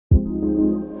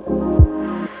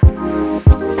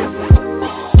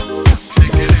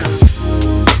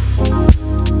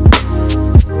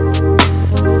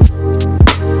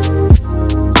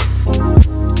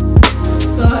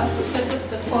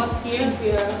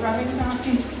running the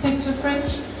architecture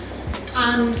Fringe.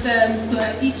 And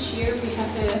so each year we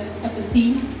have a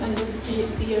theme, and this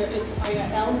year is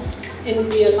IRL, in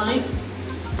real life.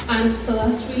 And so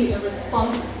that's really a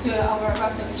response to our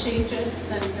rapid changes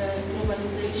and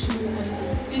globalization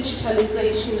and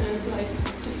digitalization, and like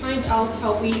to find out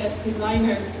how we as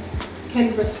designers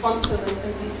can respond to this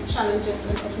and these challenges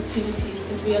and opportunities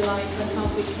in real life, and how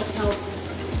we can help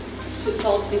to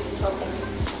solve these problems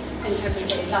in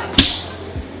everyday life.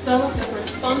 So as a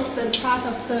response and part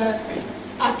of the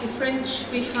Archi Fringe,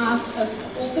 we have an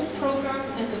open program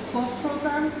and a core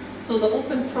program. So the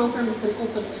open program is an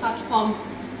open platform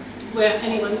where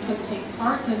anyone can take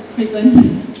part and present.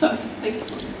 Sorry, thanks.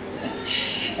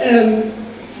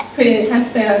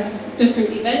 Have their different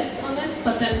events on it,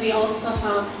 but then we also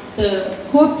have the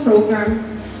core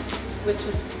program, which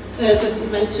is this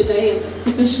event today, and the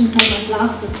exhibition Home at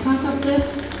Last is part of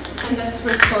this, and this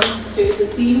responds to the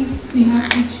theme we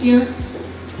have each year.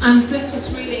 And this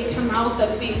was really come out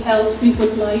that we felt we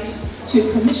would like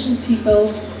to commission people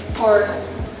for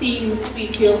themes we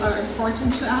feel are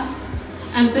important to us.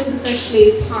 And this is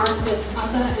actually part of this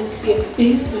other and clear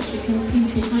space, which you can see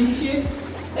behind you,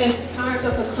 is part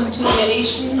of a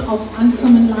continuation of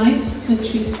Uncommon Lives,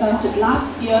 which we started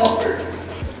last year,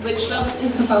 which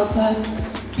is about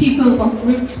people or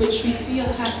groups which we feel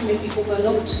have maybe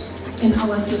overlooked in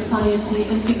our society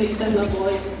and giving them a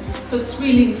voice. So it's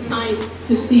really nice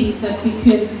to see that we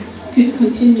could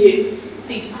continue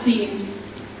these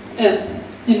themes in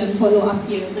a follow-up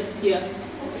year this year.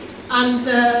 And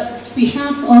we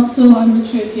have also, I'm not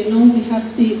sure if you know, we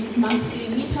have these monthly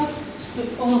meetups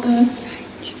before the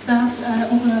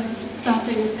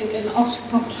starting I think in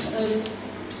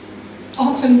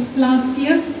autumn last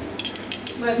year,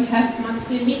 where we have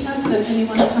monthly meetups and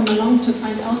anyone come along to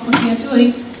find out what we are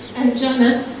doing. And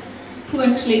Janice, who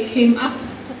actually came up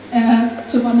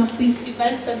to one of these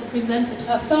events and presented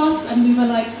her thoughts, and we were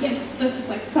like, yes, this is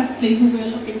exactly who we're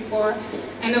looking for.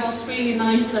 And it was really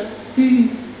nice that through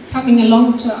coming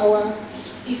along to our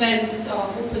events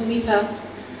or open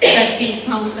meetups that we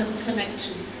found this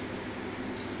connection.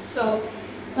 So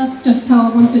that's just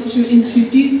how I wanted to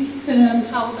introduce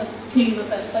how this came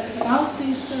about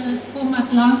this Home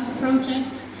at Last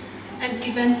project and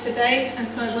event today. And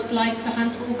so I would like to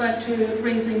hand over to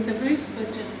Raising the Roof,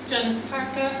 which is Janice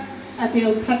Parker,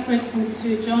 Adele Patrick and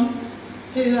Sue John,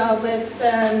 who are with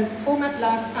Home at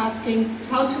Last, asking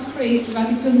how to create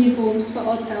radical new homes for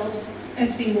ourselves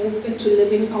as we move into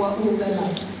living our older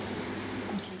lives.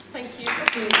 Thank you.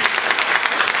 Thank you.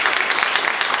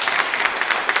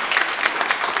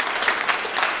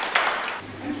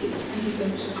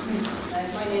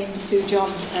 My name's Sue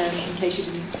John, in case you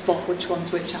didn't spot which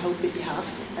one's which. I hope that you have,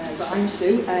 but I'm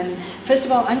Sue, and first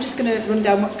of all I'm just going to run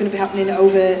down what's going to be happening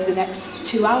over the next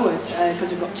 2 hours,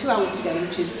 because we've got 2 hours together,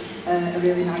 which is a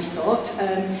really nice thought.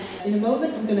 In a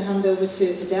moment I'm going to hand over to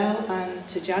Adele and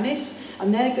to Janice,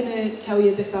 and they're going to tell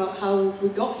you a bit about how we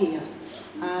got here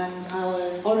and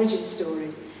our origin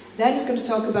story. Then we're going to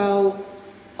talk about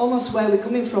almost where we're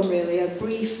coming from, really, a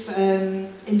brief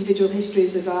individual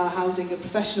histories of our housing and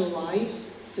professional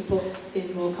lives, to put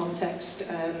in more context,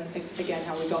 again,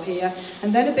 how we got here,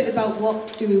 and then a bit about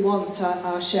what do we want,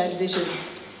 our shared vision.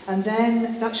 And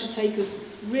then that should take us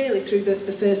really through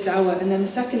the first hour, and then the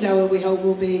second hour we hope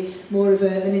will be more of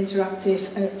an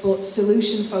interactive but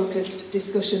solution-focused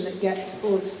discussion that gets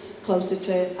us closer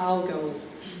to our goal.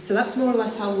 So that's more or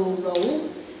less how we'll roll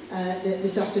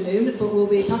this afternoon, but we'll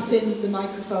be passing the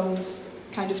microphones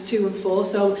kind of to and for,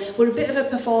 so we're a bit of a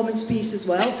performance piece as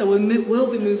well, so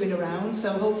we'll be moving around, so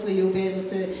hopefully you'll be able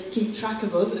to keep track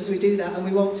of us as we do that, and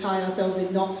we won't tie ourselves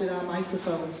in knots with our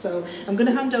microphones. So I'm going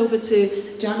to hand over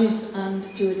to Janice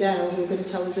and to Adele, who are going to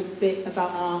tell us a bit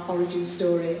about our origin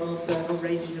story of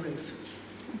Raising the Roof.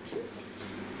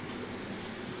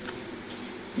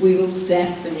 We will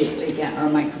definitely get our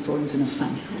microphones in a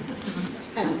fan.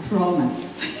 I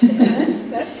promise.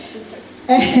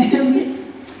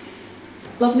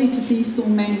 Lovely to see so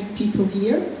many people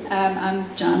here.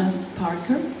 I'm Janice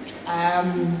Parker.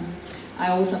 I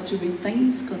always have to read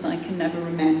things because I can never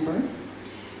remember.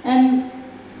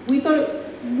 We thought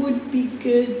it would be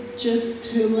good just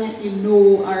to let you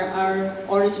know our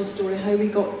origin story, how we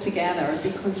got together,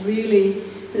 because really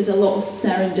there's a lot of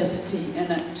serendipity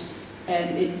in it.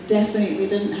 It definitely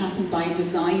didn't happen by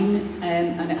design,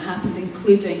 and it happened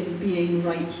including being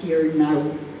right here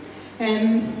now.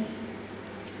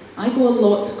 I go a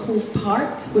lot to Cove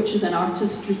Park, which is an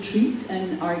artist retreat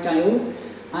in Argyll.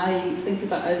 I think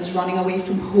of it as running away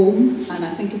from home, and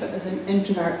I think of it as an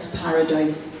introvert's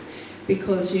paradise,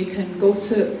 because you can go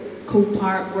to Cove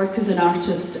Park, work as an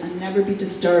artist and never be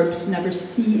disturbed, never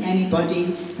see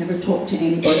anybody, never talk to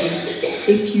anybody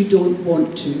if you don't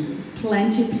want to. There's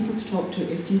plenty of people to talk to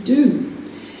if you do.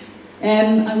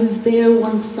 I was there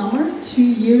one summer 2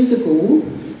 years ago,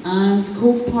 and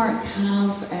Cove Park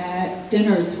have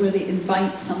dinners where they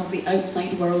invite some of the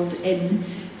outside world in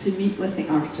to meet with the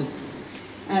artists.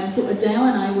 So Adele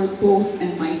and I were both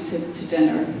invited to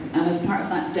dinner, and as part of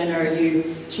that dinner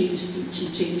you change seats, you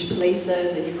change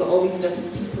places, and you've got all these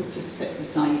different people to sit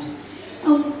beside.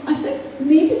 I think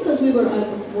maybe because we were out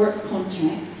of work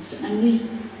context and we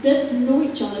did know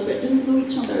each other but didn't know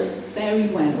each other very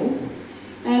well,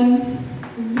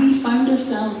 we found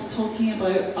ourselves talking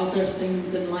about other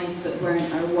things in life that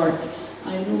weren't our work.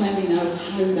 I have no memory now of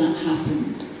how that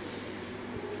happened.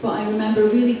 But I remember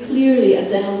really clearly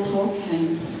Adele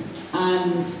talking,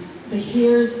 and the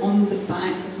hairs on the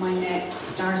back of my neck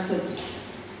started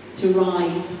to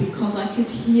rise because I could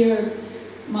hear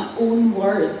my own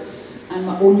words and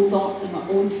my own thoughts and my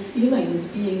own feelings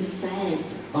being said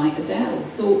by Adele.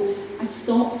 So I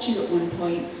stopped you at one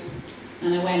point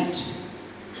and I went,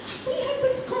 "Have we had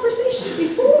this conversation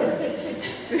before?"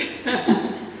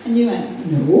 And you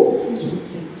went, "No, I don't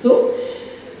think so."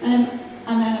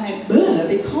 And then I went, "Bleh,"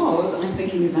 because I'm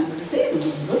thinking exactly the same.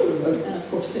 And of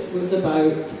course it was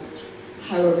about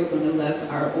how are we going to live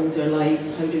our older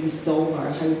lives, how do we solve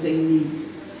our housing needs.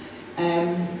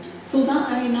 So that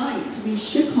very night we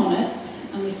shook on it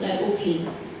and we said, okay,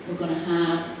 we're going to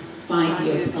have a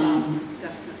 5-year plan.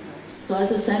 So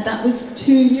as I said, that was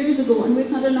 2 years ago, and we've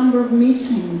had a number of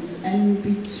meetings in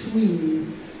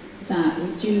between that.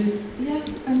 Would you?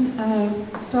 Yes, and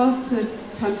started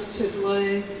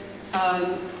tentatively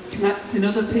connecting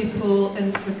other people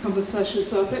into the conversation.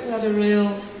 So I think we had a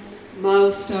real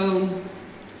milestone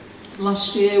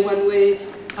last year when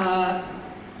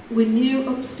we knew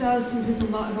upstairs some people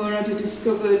might have already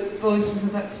discovered Voices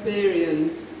of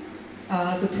Experience,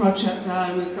 the project there,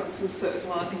 and we've got some sort of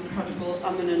like incredible,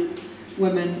 eminent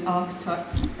women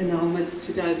architects in our midst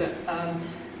today. But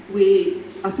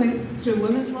I think through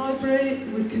Women's Library,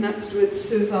 we connected with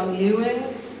Suzanne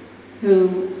Ewing,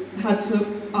 who heads up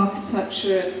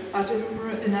architecture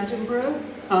in Edinburgh,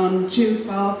 and Jude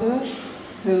Barber,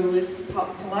 who is part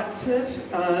of the collective,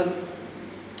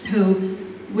 who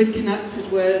we'd connected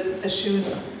with as she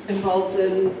was involved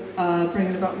in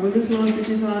bringing about women's library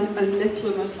design, and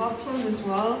Nicola McLaughlin as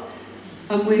well.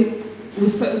 And we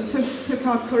sort of took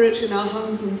our courage in our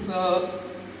hands and thought,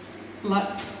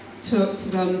 let's talk to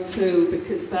them too,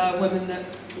 because they're women that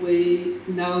we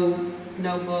know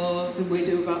more than we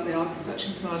do about the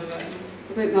architecture side of it.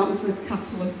 I think that was a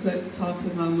catalytic type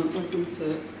of moment, wasn't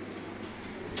it?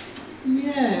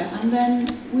 Yeah, and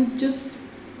then we've just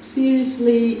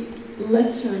seriously,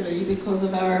 literally, because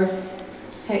of our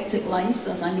hectic lives,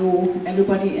 as I know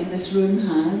everybody in this room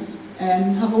has,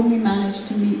 have only managed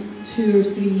to meet 2 or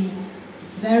 3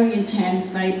 very intense,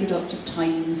 very productive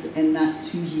times in that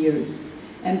 2 years.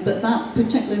 But that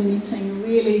particular meeting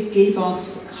really gave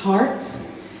us heart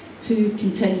to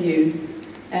continue,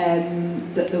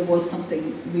 that there was something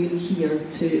really here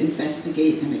to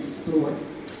investigate and explore.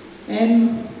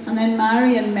 And then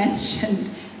Marion mentioned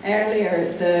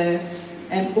earlier the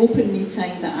open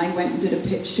meeting that I went and did a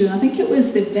pitch to, and I think it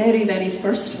was the very, very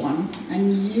first one,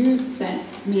 and you sent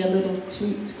me a little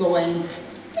tweet going,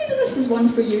 maybe this is one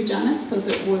for you, Janice, because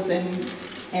it was in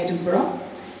Edinburgh.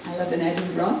 I live in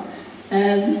Edinburgh.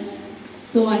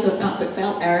 So I got up at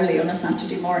felt early on a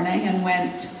Saturday morning and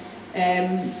went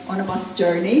on a bus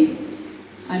journey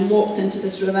and walked into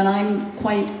this room, and I'm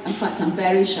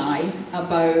very shy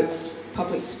about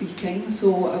public speaking,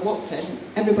 so I walked in,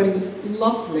 everybody was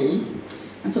lovely,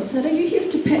 and so I said, are you here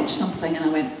to pitch something? And I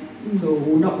went, no,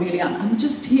 not really, I'm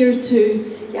just here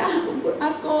to,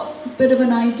 I've got a bit of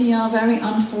an idea, very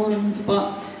unformed,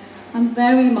 but I'm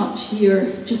very much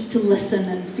here just to listen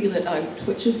and feel it out,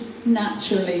 which is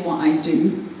naturally what I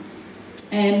do.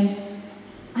 And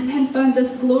then found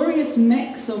this glorious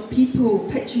mix of people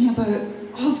pitching about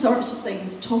all sorts of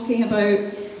things, talking about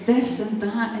this and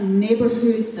that, and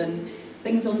neighbourhoods, and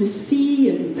things on the sea,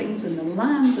 and things in the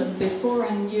land, and before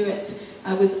I knew it,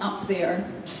 I was up there,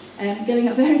 giving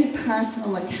a very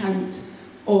personal account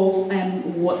of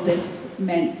what this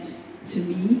meant to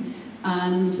me,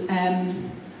 and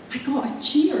I got a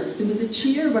cheer. There was a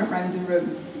cheer went round the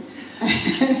room.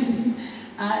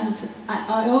 And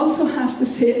I also have to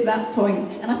say at that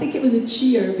point, and I think it was a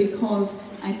cheer because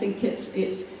I think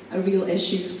it's a real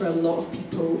issue for a lot of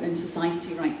people in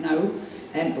society right now.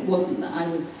 It wasn't that I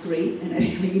was great in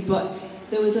any way, but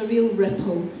there was a real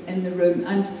ripple in the room.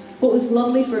 And what was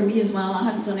lovely for me as well, I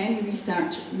hadn't done any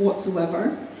research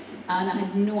whatsoever, and I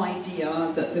had no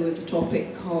idea that there was a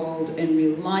topic called In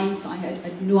Real Life. I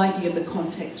had no idea of the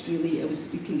context really I was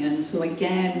speaking in. So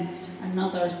again,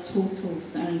 another total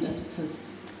serendipitous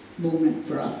moment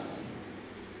for us.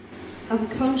 I'm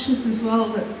conscious as well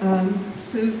that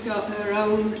Sue's got her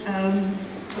own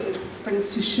sort of things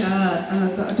to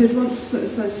share, but I did want to sort of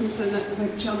say something that I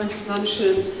think Janice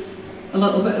mentioned a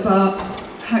little bit about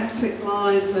hectic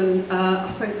lives, and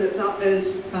I think that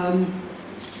is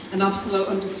an absolute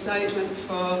understatement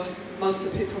for most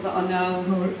of the people that I know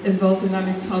who are involved in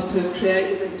any type of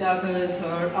creative endeavours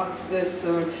or activists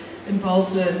or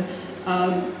involved in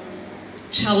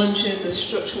challenging the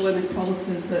structural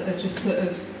inequalities that are just sort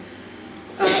of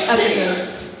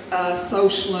evident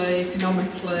socially,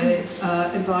 economically,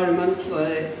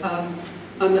 environmentally.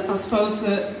 And I suppose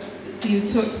that you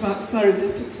talked about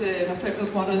serendipity, and I think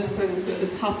that one of the things that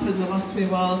has happened the last wee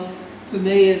while for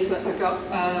me is that I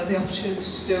got the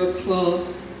opportunity to do a CLAW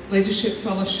Leadership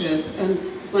Fellowship, and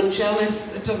when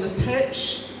Janice had done the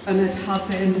pitch and had had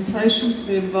the invitation to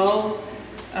be involved,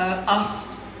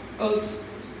 asked us,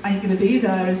 are you going to be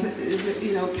there? Is it,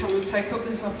 you know, can we take up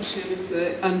this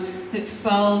opportunity? And it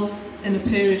fell in a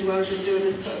period where I've been doing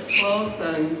this sort of CLAW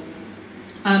thing.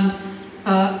 And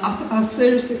I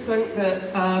seriously think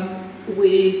that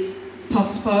we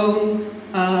postpone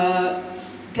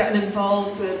getting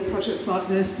involved in projects like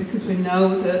this because we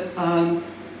know that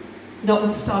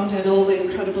notwithstanding all the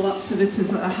incredible activities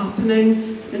that are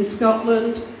happening in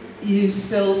Scotland, you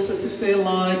still sort of feel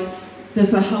like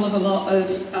there's a hell of a lot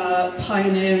of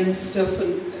pioneering stuff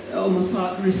and almost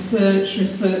like research,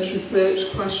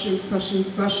 questions,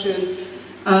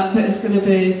 that is going to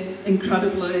be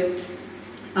incredibly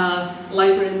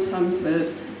labour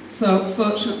intensive. So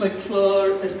fortunately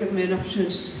CLAW has given me an opportunity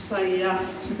to say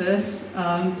yes to this,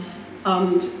 and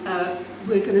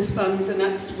we're going to spend the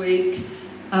next week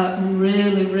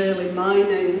really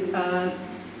mining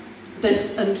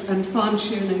this and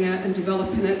fine-tuning it and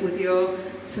developing it with your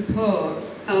support.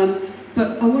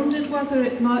 But I wondered whether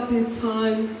it might be a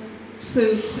time,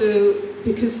 Sue,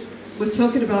 because we're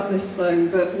talking about this thing,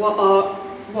 but what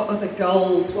are the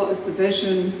goals, what is the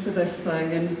vision for this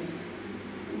thing, and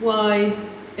why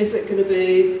is it going to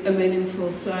be a meaningful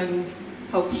thing,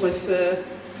 hopefully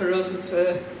for us and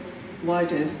for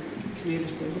wider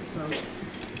communities and so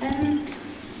on?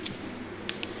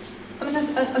 I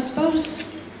mean, I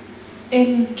suppose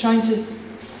in trying to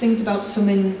think about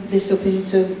summing this up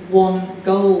into one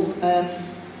goal,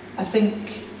 I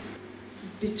think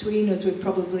between us we've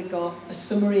probably got a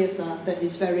summary of that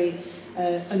is very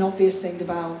an obvious thing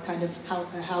about kind of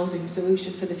a housing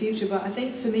solution for the future. But I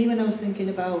think for me, when I was thinking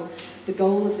about the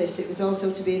goal of this, it was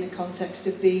also to be in a context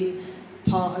of being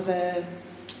part of a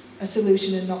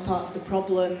solution and not part of the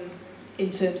problem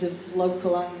in terms of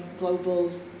local and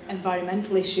global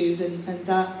environmental issues, and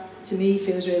that to me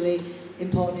feels really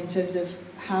important in terms of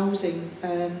housing.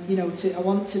 You know, I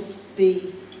want to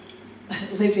be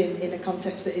living in a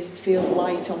context that feels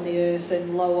light on the earth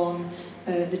and low on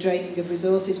the draining of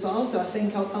resources, but also I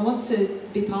think I want to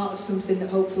be part of something that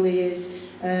hopefully is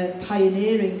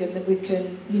pioneering, and that we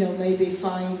can, you know, maybe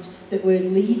find that we're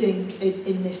leading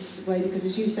in this way, because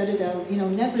as you said, Adele, you know,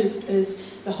 never is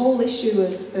the whole issue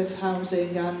of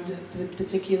housing, and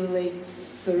particularly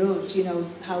for us, you know,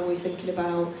 how we're thinking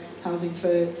about housing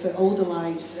for older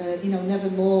lives, you know, never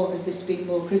more has this been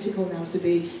more critical now to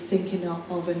be thinking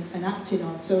of and acting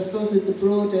on. So I suppose that the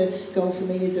broader goal for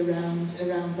me is around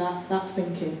that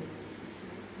thinking.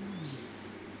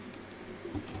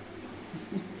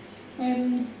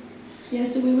 Yeah,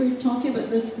 so we were talking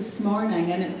about this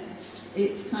morning, and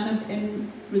it's kind of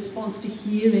in response to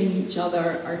hearing each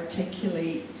other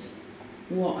articulate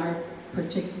what our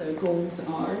particular goals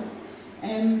are.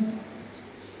 And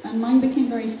mine became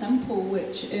very simple,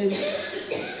 which is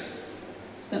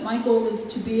that my goal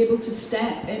is to be able to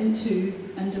step into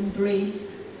and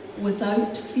embrace,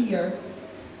 without fear,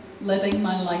 living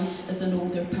my life as an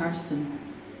older person.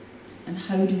 And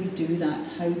how do we do that?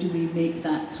 How do we make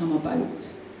that come about?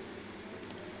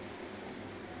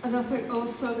 And I think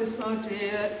also this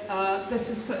idea,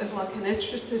 this is sort of like an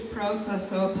iterative process,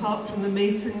 so apart from the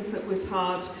meetings that we've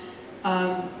had,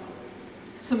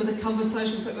 some of the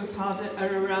conversations that we've had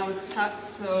are around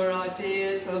texts or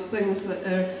ideas or things that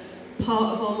are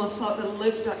part of almost like the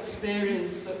lived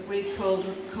experience that we call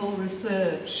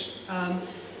research,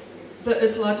 that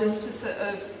has led us to sort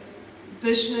of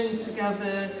visioning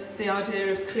together the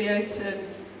idea of creating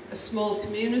a small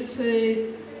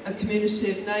community, a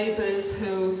community of neighbours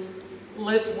who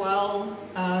live well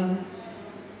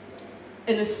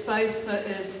in a space that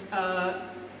is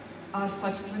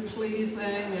aesthetically pleasing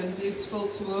and beautiful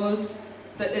to us,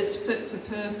 that is fit for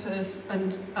purpose,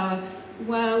 and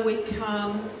where we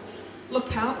can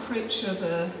look out for each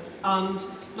other and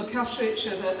look after each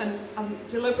other, and I'm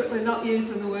deliberately not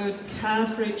using the word care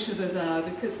for each other there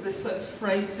because of the sort of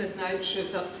freighted nature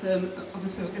of that term.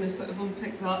 Obviously we're going to sort of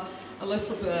unpick that a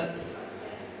little bit.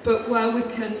 But where we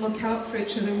can look out for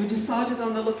each other, we decided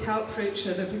on the look out for each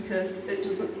other because it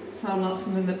doesn't sound like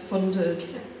something that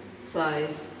funders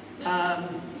say.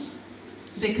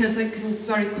 Because it can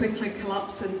very quickly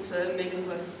collapse into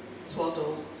meaningless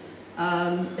twaddle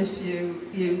if you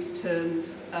use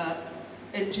terms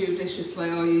injudiciously,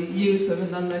 or you use them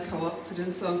and then they're co-opted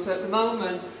and so on. So at the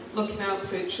moment, looking out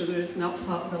for each other is not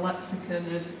part of the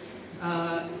lexicon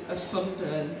of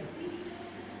funding.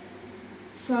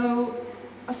 So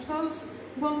I suppose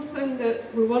one thing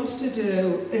that we wanted to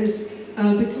do is,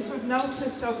 because we've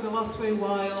noticed over the last wee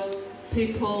while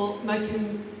people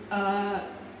making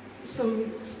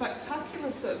some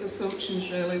spectacular sort of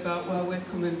assumptions really about where we're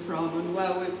coming from and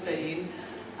where we've been.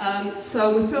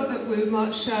 So we thought that we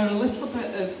might share a little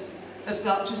bit of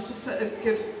that just to sort of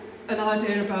give an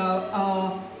idea about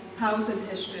our housing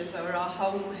histories or our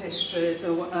home histories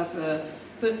or whatever.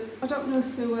 But I don't know,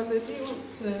 Sue, whether do you want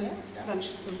to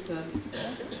venture something?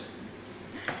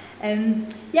 I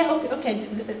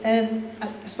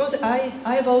suppose I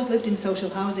have always lived in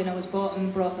social housing. I was born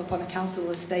and brought up on a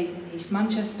council estate in East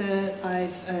Manchester.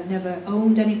 I've never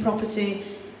owned any property.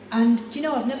 And, do you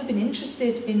know, I've never been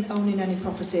interested in owning any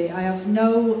property. I have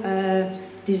no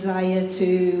desire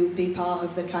to be part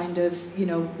of the kind of, you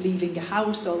know, leaving a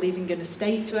house or leaving an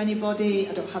estate to anybody.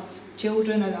 I don't have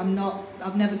children, and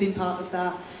I've never been part of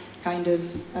that kind of,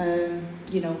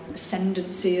 you know,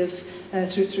 ascendancy of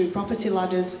through property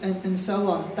ladders and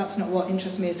so on. That's not what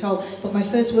interests me at all. But my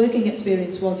first working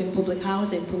experience was in public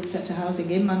housing, public sector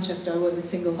housing in Manchester. I worked with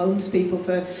single homeless people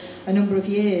for a number of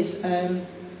years.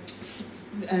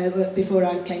 Before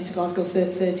I came to Glasgow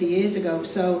 30 years ago.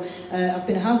 So I've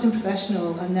been a housing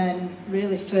professional, and then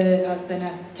really then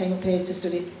I came up here to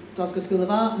study Glasgow School of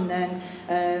Art, and then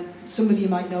some of you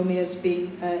might know me as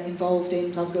being involved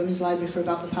in Glasgow Women's Library for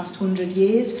about the past 100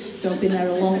 years, so I've been there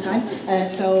a long time,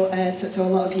 so a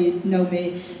lot of you know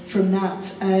me from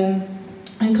that.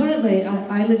 And currently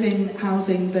I live in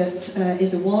housing that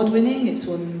is award-winning. It's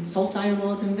won Saltire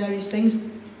Awards and various things.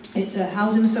 It's a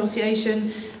housing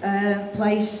association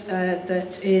place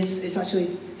that is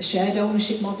actually a shared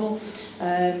ownership model,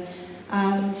 and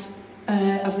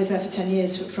I've lived there for 10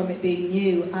 years from it being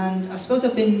new. And I suppose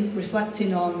I've been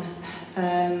reflecting on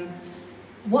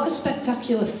what a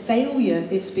spectacular failure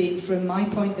it's been from my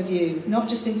point of view, not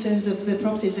just in terms of the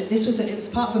properties. That it was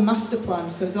part of a master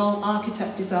plan, so it was all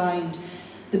architect designed.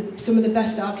 Some of the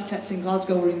best architects in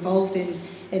Glasgow were involved in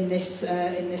this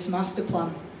master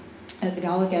plan at the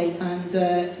Gallagate,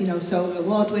 and you know, so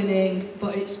award-winning.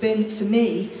 But it's been, for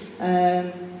me,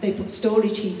 they put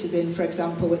storage heaters in, for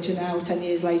example, which are now 10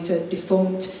 years later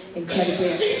defunct, incredibly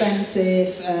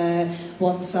expensive.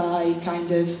 Once I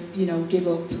kind of, you know, give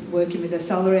up working with a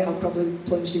salary, I've probably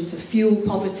plunged into fuel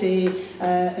poverty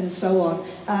and so on.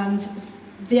 And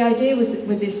the idea was that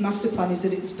with this master plan is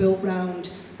that it's built round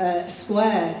a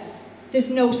square. There's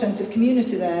no sense of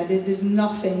community there. There's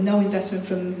nothing, no investment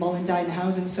from Mollendine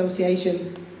Housing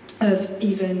Association of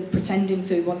even pretending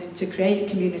to want to create a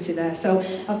community there. So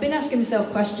I've been asking myself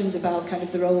questions about kind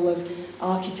of the role of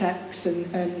architects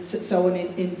and so on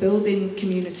in building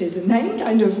communities, and then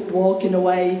kind of walking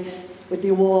away with the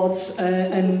awards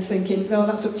and thinking, well,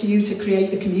 that's up to you to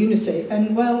create the community.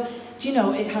 And well, do you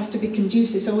know, it has to be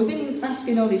conducive. So we've been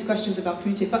asking all these questions about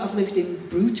community, but I've lived in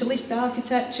brutalist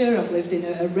architecture, I've lived in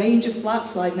a range of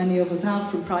flats like many of us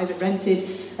have, from private rented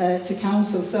to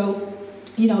council. So,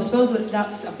 you know, I suppose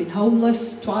I've been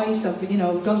homeless twice, I've, you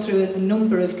know, gone through a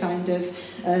number of kind of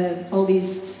all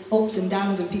these ups and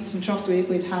downs and peaks and troughs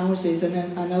with houses,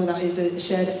 and I know that is a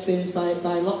shared experience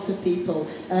by lots of people.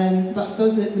 But I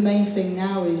suppose that the main thing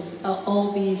now is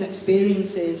all these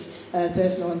experiences,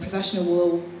 personal and professional,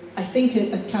 will, I think,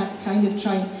 kind of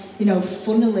trying, you know,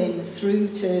 funneling through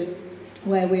to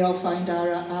where we all find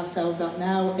ourselves at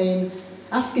now in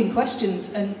asking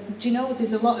questions. And do you know,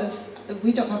 there's a lot of,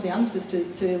 we don't have the answers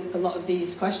to a lot of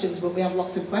these questions, but we have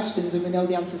lots of questions, and we know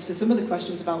the answers for some of the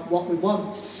questions about what we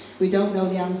want. We don't know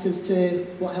the answers to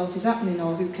what else is happening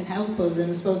or who can help us,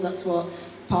 and I suppose that's what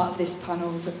part of this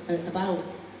panel is about.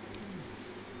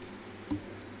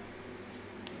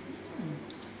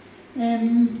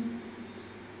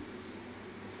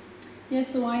 Yeah,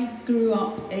 so I grew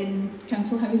up in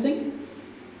council housing.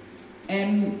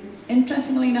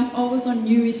 Interestingly enough, always on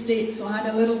new estates, so I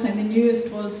had a little time. The newest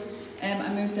was,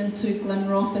 I moved into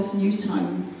Glenrothes,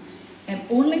 Newtown.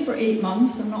 only for 8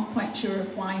 months. I'm not quite sure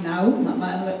why now.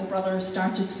 My little brother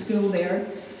started school there.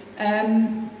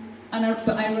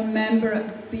 But I remember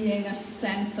it being a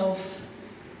sense of,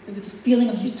 there was a feeling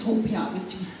of utopia. It was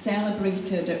to be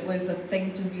celebrated. It was a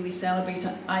thing to really celebrate.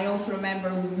 I also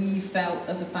remember we felt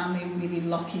as a family really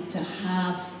lucky to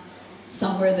have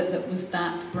somewhere that was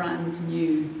that brand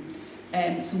new.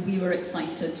 So we were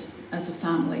excited as a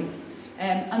family.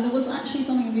 And there was actually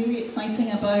something really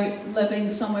exciting about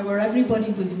living somewhere where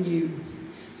everybody was new.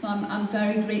 So I'm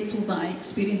very grateful that I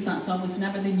experienced that. So I was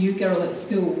never the new girl at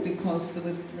school, because there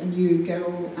was a new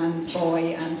girl and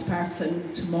boy and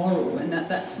person tomorrow, and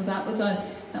so that was a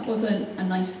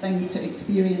nice thing to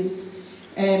experience.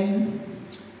 Then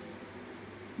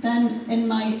in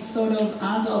my sort of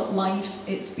adult life,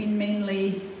 it's been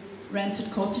mainly rented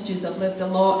cottages. I've lived a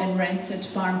lot in rented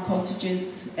farm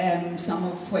cottages, some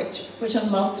of which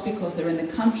I've loved because they're in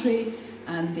the country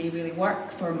and they really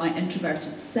work for my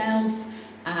introverted self.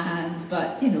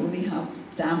 But you know, they have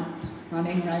damp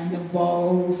running around the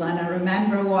walls, and I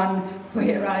remember one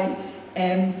where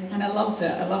and I loved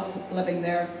it. I loved living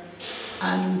there,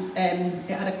 and it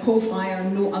had a coal fire,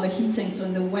 no other heating. So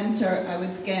in the winter, I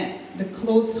would get the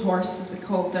clothes horse, as we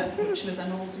called it, which was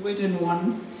an old wooden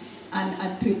one, and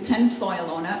I'd put tin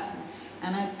foil on it,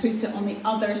 and I'd put it on the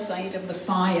other side of the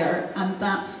fire, and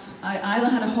I either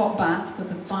had a hot bath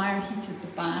because the fire heated the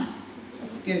bath.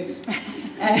 That's good.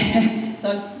 So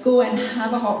I'd go and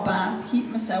have a hot bath, heat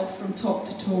myself from top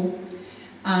to toe,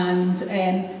 and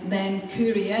then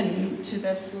curry in to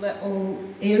this little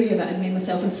area that I'd made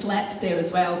myself, and slept there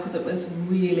as well because it was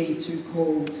really too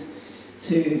cold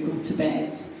to go to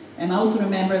bed. And I also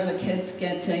remember as a kid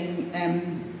getting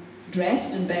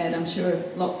dressed in bed. I'm sure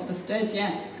lots of us did,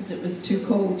 yeah, because it was too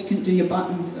cold. You couldn't do your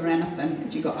buttons or anything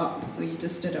if you got up, so you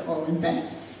just did it all in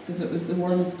bed because it was the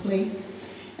warmest place.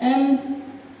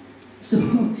 So,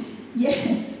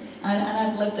 yes, and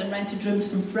I've lived in rented rooms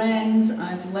from friends.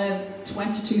 I've lived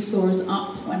 22 floors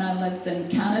up when I lived in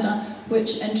Canada,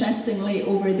 which interestingly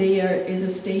over there is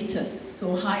a status.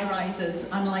 So high-rises,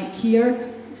 unlike here,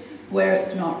 where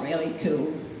it's not really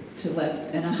cool to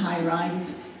live in a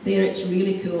high-rise, there it's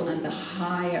really cool, and the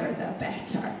higher the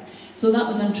better. So that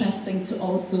was interesting to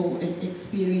also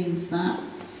experience that.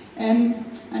 And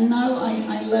now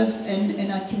I live in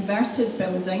a converted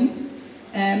building,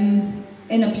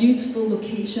 in a beautiful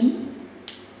location,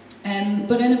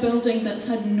 but in a building that's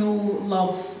had no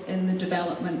love in the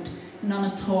development, none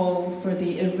at all for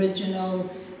the original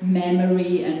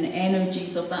memory and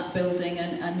energies of that building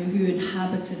and who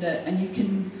inhabited it. And you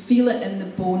can feel it in the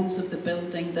bones of the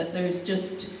building that there's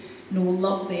just no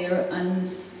love there,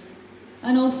 and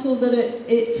also that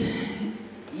it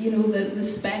you know, the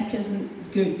spec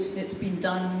isn't good. It's been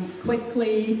done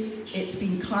quickly, it's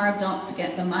been carved up to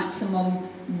get the maximum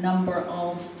number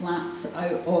of flats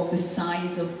out of the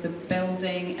size of the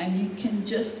building, and you can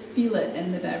just feel it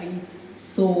in the very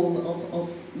soul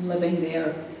of living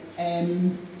there.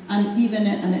 And even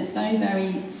and it's very,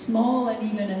 very small, and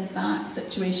even in that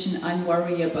situation I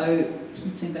worry about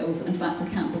heating bills. In fact, I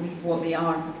can't believe what they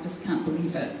are. I just can't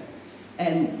believe it.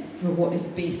 For what is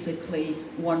basically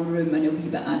one room and a wee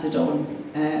bit added on.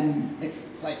 It's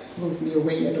like blows me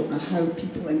away. I don't know how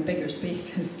people in bigger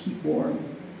spaces keep warm.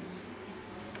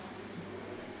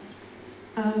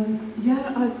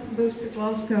 Yeah, I moved to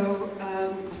Glasgow,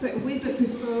 I think a wee bit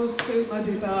before, so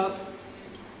maybe about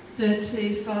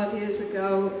 35 years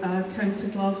ago. Came to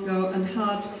Glasgow and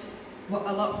had what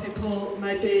a lot of people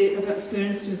maybe have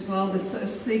experienced as well, this sort of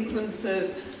sequence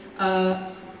of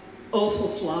awful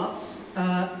flats.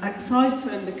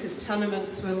 Exciting because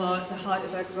tenements were like the height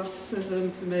of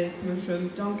exoticism for me, coming from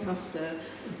Doncaster.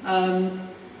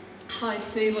 High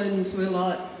ceilings were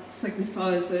like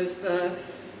signifiers of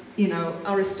you know,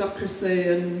 aristocracy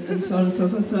and so on and so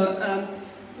forth. So,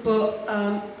 but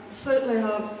certainly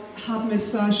have had my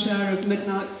fair share of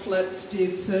midnight flips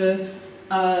due to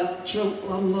drunk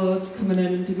landlords coming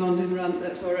in and demanding rent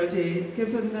that I've already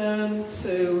given them,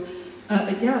 to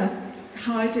yeah,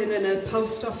 hiding in a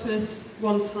post office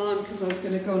one time because I was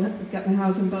going to go and get my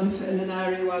housing benefit in an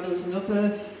area where there was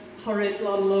another horrid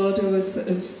landlord who was sort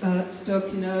of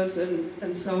stoking us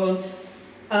and so on.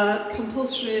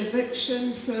 Compulsory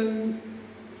eviction from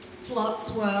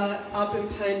flats where I've been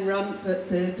paying rent but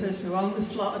the person who owned the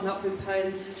flat had not been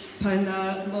paying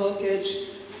their mortgage.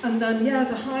 And then, yeah,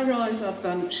 the high-rise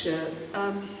adventure.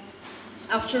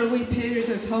 After a wee period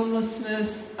of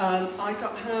homelessness, I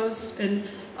got housed in,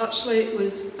 actually it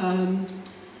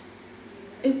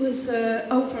was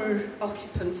over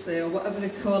occupancy or whatever they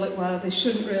call it, where they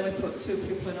shouldn't really put two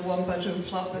people in a one-bedroom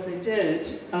flat, but they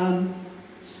did.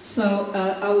 So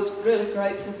I was really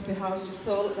grateful to be housed at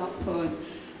all at that point.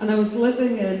 And I was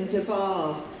living in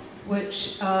Devar,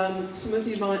 which some of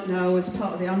you might know as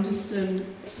part of the Anderston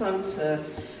Centre.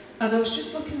 And I was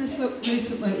just looking this up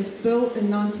recently. It was built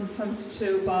in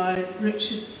 1972 by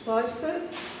Richard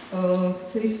Seifert, who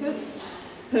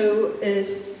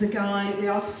is the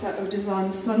architect who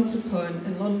designed Centrepoint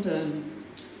in London.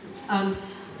 And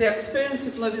the experience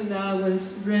of living there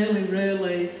was really,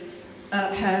 really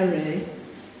hairy.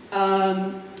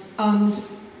 And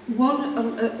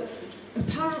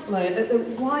apparently, at the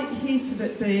white heat of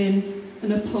it being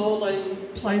an appalling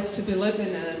place to be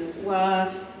living in,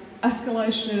 where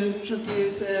escalation of drug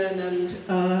using and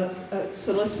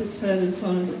soliciting and so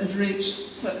on had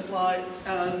reached sort of like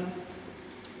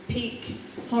peak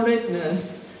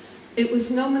horridness, it was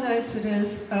nominated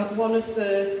as one of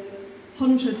the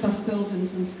 100 best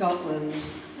buildings in Scotland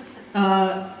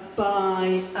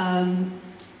by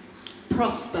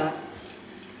Prospects.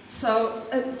 So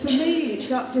for me,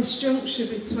 that disjunction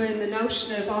between the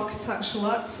notion of architectural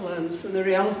excellence and the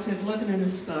reality of living in a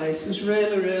space was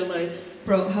really, really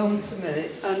brought home to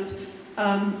me. And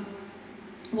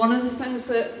one of the things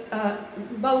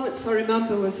moments I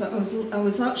remember was that I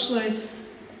was actually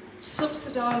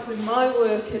subsidising my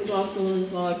work in Glasgow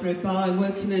Women's Library by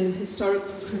working in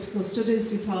Historical and Critical Studies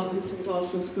department in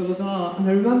Glasgow School of Art. And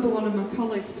I remember one of my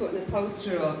colleagues putting a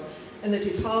poster up in the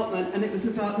department, and it was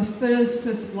about the first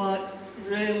sort of like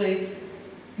really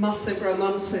massive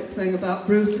romantic thing about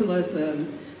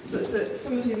brutalism. So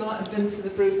some of you might have been to the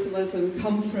Brutalism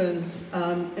conference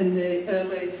in the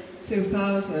early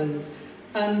 2000s,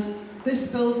 and this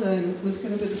building was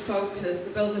going to be the focus, the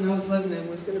building I was living in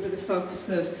was going to be the focus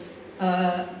of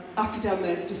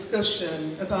academic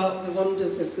discussion about the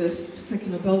wonders of this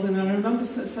particular building. And I remember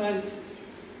sort of saying,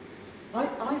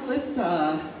 I lived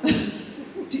there.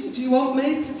 Do you want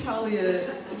me to tell you?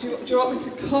 Do you want me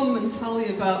to come and tell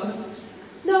you about it?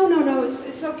 No,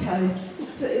 it's okay.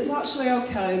 It's actually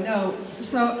okay, no.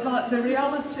 So, like, the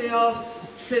reality of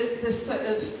this sort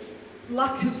of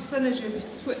lack of synergy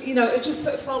between, you know, it just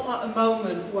sort of felt like a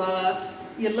moment where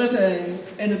you're living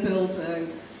in a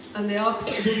building and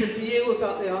there's a view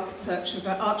about the architecture,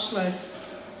 but actually,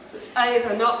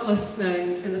 they're not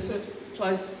listening in the first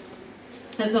place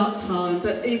at that time,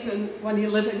 but even when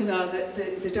you're living there,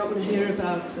 they don't want to hear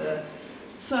about it.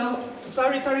 So,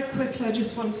 very, very quickly, I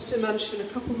just wanted to mention a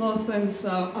couple more things.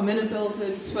 So, I'm in a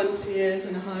building 20 years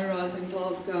in a high-rise in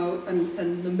Glasgow,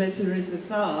 and the miseries of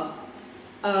that,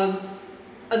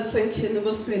 and thinking there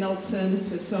must be an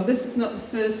alternative. So, this is not the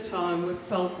first time we've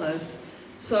felt this.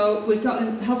 So, we got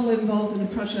heavily involved in a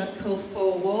project called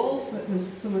Four Walls, that was,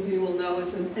 some of you will know,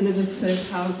 is an innovative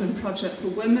housing project for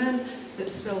women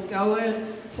that's still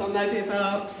going. So, maybe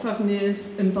about 7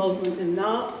 years involvement in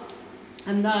that.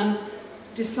 And then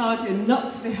deciding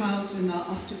not to be housed in that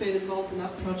after being involved in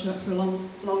that project for a long,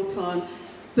 long time.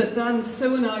 But then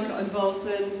Sue and I got involved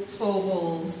in Four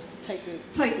Walls. Take Root.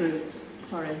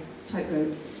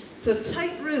 So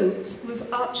Take Root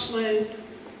was actually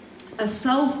a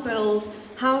self-build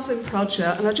housing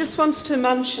project, and I just wanted to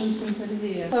mention something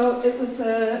here. So it was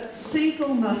a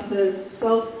Seagull method,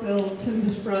 self-build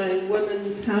timber frame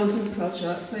women's housing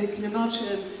project. So you can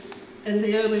imagine in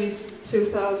the early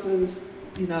 2000s,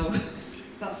 you know,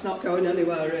 that's not going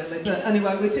anywhere really. But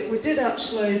anyway, we did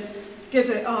actually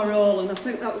give it our all, and I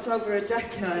think that was over a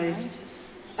decade,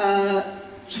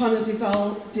 trying to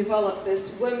develop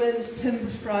this women's timber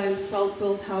frame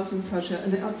self-built housing project,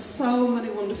 and it had so many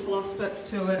wonderful aspects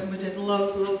to it, and we did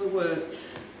loads and loads of work.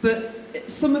 But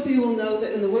some of you will know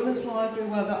that in the Women's Library,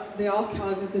 where the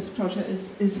archive of this project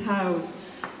is housed,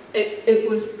 it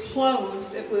was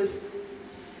closed, it was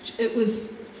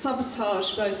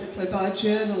sabotaged basically by a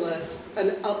journalist,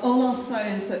 and all I'll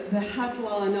say is that the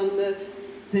headline on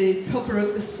the cover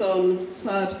of The Sun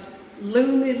said,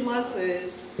 "Looney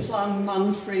Leslie's plan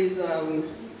man-free zone."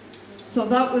 So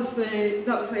that was the end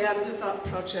of that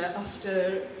project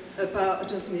after about a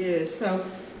dozen years. So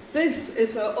this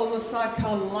is almost like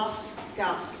our last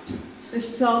gasp. This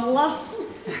is our last,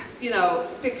 you know,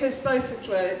 because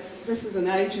basically this is an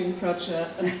ageing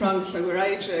project, and frankly we're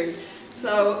ageing.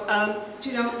 So,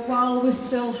 you know, while we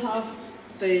still have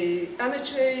the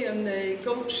energy and the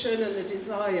gumption and the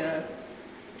desire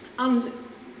and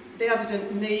the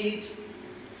evident need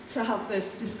to have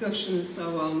this discussion and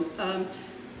so on,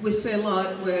 we feel like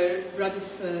we're ready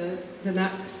for the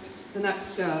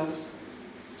next go.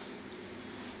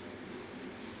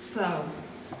 So,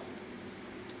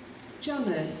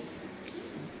 Janice,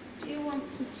 do you want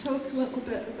to talk a little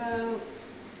bit about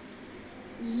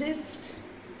lived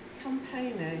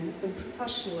campaigning and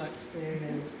professional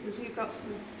experience? Because you've got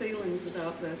some feelings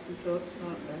about this and thoughts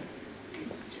about this.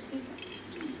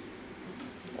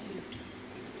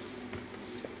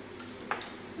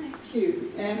 Thank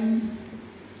you.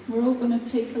 We're all going to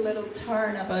take a little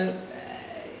turn about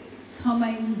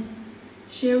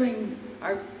sharing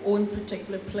our own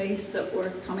particular place that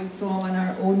we're coming from and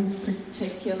our own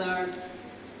particular,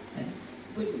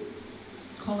 wouldn't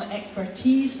call it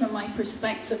expertise from my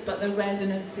perspective, but the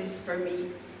resonances for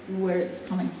me and where it's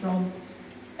coming from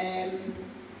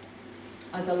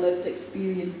as a lived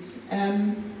experience.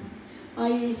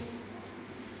 I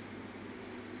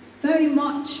very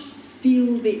much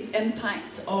feel the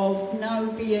impact of now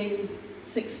being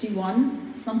 61.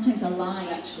 Sometimes I lie,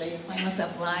 actually. I find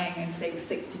myself lying and saying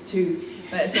 62,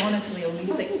 but it's honestly only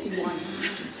 61.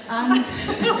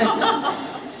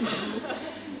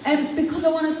 And because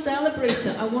I want to celebrate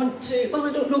it, I want to, well,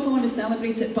 I don't know if I want to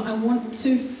celebrate it, but I want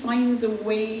to find a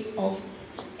way of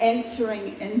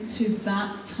entering into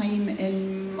that time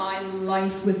in my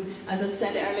life with, as I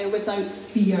said earlier, without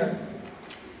fear.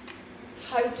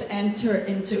 How to enter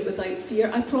into it without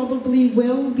fear. I probably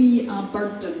will be a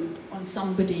burden on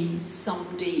somebody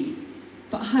someday,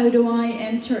 but how do I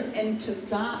enter into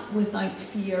that without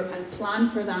fear and plan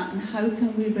for that, and how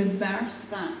can we reverse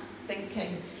that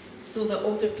thinking so that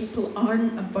older people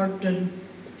aren't a burden,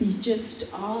 they just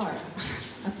are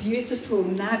a beautiful,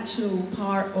 natural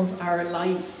part of our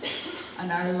life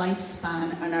and our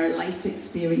lifespan and our life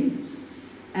experience.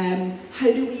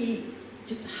 How do we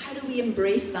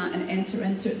embrace that and enter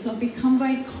into it? So I've become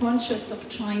very conscious of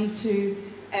trying to,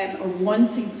 or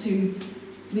wanting to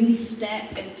really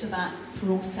step into that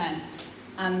process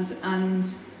and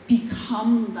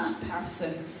become that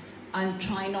person and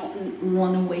try not to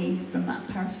run away from that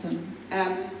person.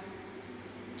 And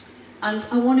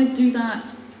I want to do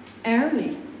that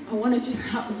early. I want to do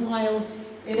that while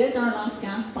it is our last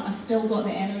gasp, but I've still got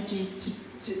the energy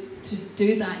to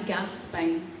do that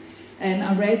gasping.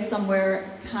 I read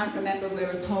somewhere, can't remember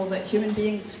where at all, that human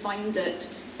beings find it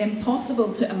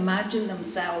impossible to imagine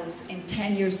themselves in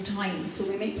 10 years' time. So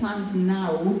we make plans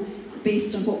now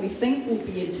based on what we think will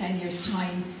be in 10 years'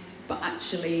 time, but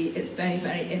actually it's very,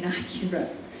 very inaccurate.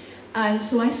 And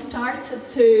so I started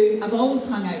to, I've always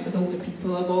hung out with older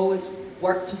people, I've always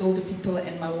worked with older people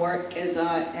in my work as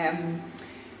a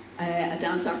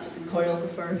dance artist and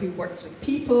choreographer who works with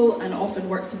people, and often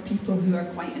works with people who are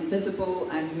quite invisible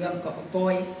and who haven't got a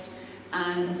voice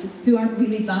and who aren't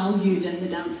really valued in the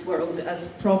dance world as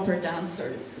proper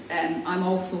dancers. I'm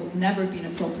also never been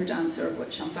a proper dancer,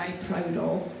 which I'm very proud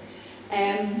of.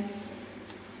 Then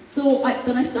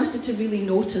I started to really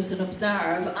notice and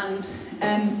observe,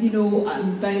 and you know,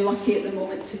 I'm very lucky at the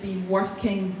moment to be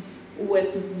working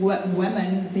with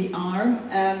women, they are,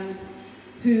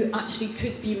 who actually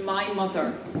could be my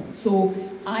mother. So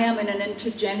I am in an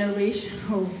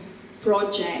intergenerational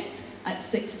project at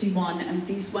 61, and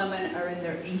these women are in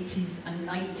their 80s and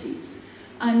 90s.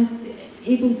 And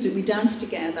we dance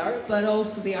together, but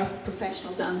also they are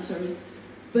professional dancers,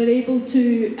 but able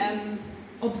to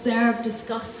observe,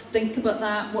 discuss, think about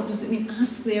that, what does it mean,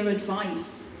 ask their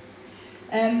advice.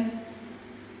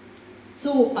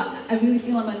 So I really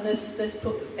feel I'm in it's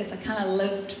a kind of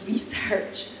lived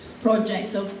research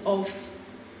project of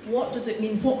what does it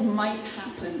mean, what might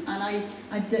happen, and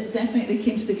I definitely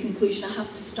came to the conclusion I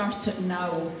have to start it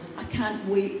now. I can't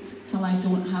wait till I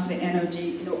don't have the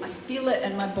energy. You know, I feel it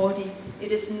in my body.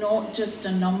 It is not just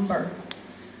a number.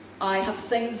 I have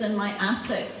things in my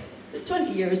attic that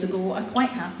 20 years ago I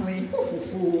quite happily,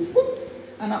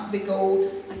 and up they go.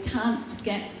 I can't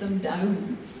get them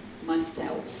down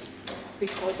myself,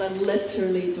 because I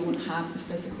literally don't have the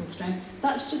physical strength.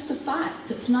 That's just a fact.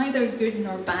 It's neither good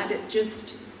nor bad, it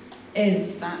just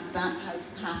is that has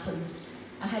happened.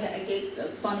 I gave a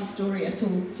funny story I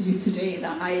told to you today,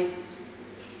 that I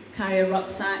carry a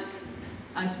rucksack,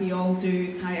 as we all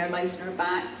do, carry our lives on our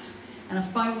backs, and I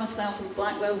found myself in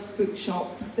Blackwell's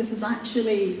bookshop. This is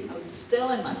actually, I was still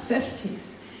in my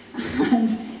 50s,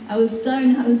 and I was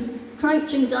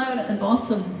crouching down at the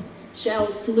bottom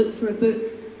shelf to look for a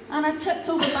book, and I tipped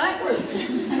over backwards,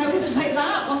 and I was like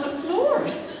that on the floor,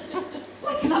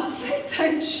 like an upside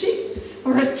down sheep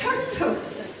or a turtle,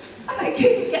 and I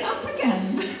couldn't get up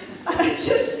again. And I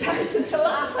just started to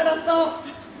laugh, and I thought,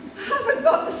 I haven't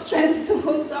got the strength to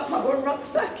hold up my own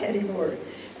rucksack anymore.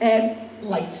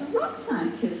 Lighter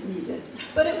rucksack is needed.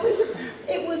 But it's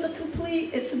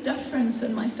a difference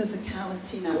in my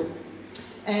physicality now.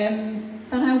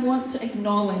 That I want to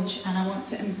acknowledge, and I want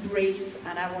to embrace,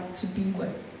 and I want to be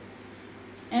with.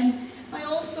 I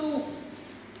also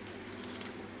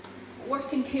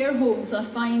work in care homes. I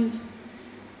find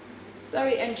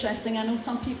very interesting. I know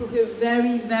some people who are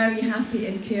very, very happy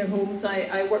in care homes.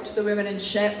 I worked with a woman in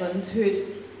Shetland who'd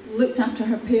looked after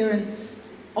her parents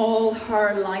all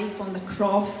her life on the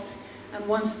croft, and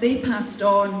once they passed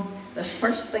on, the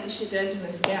first thing she did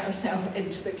was get herself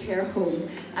into the care home,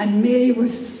 and Mary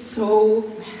was so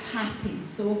happy.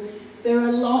 So there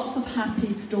are lots of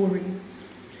happy stories.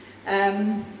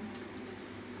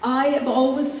 I have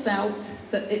always felt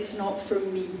that it's not for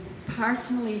me,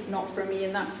 personally not for me,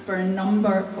 and that's for a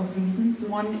number of reasons.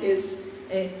 One is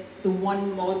the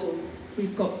one model.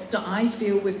 I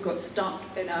feel we've got stuck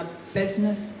in a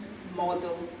business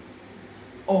model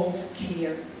of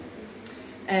care.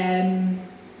 And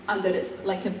that it's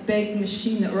like a big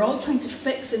machine that we're all trying to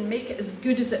fix and make it as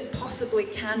good as it possibly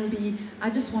can be. I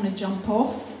just want to jump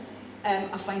off.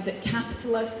 I find it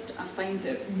capitalist. I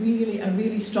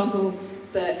really struggle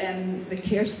that the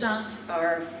care staff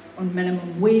are on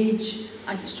minimum wage.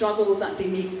 I struggle that they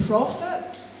make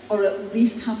profit, or at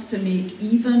least have to make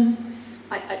even.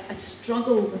 I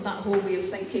struggle with that whole way of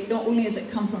thinking. Not only has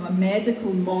it come from a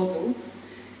medical model,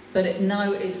 but it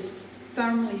now is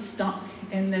firmly stuck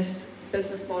in this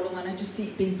business model, and I just see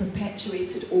it being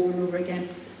perpetuated over and over again.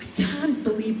 I can't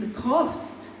believe the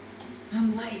cost.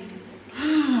 I'm like,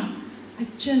 I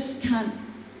just can't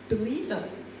believe it.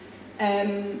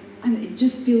 And it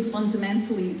just feels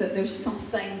fundamentally that there's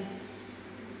something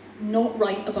not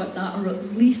right about that, or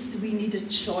at least we need a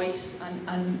choice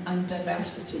and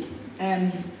diversity.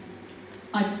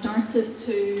 I've started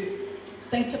to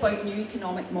think about new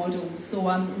economic models. So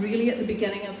I'm really at the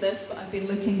beginning of this, but I've been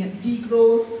looking at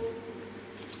degrowth.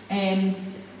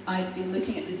 I've been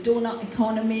looking at the donut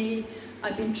economy.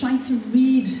 I've been trying to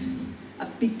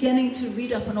beginning to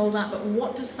read up on all that, but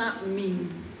what does that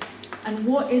mean? And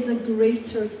what is a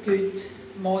greater good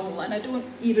model? And I don't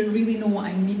even really know what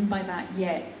I mean by that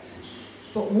yet.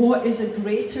 But what is a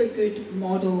greater good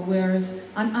model? Whereas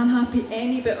I'm happy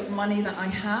any bit of money that I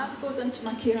have goes into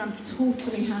my care. I'm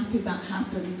totally happy that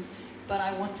happens. But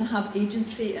I want to have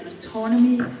agency and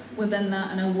autonomy within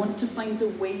that, and I want to find a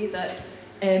way that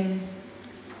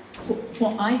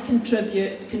what I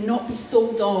contribute cannot be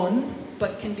sold on,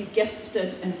 but can be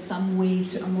gifted in some way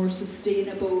to a more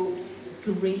sustainable,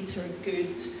 greater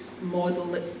good model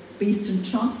that's based on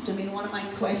trust. I mean, one of my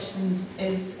questions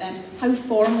is, how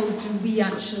formal do we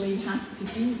actually have to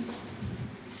be?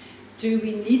 Do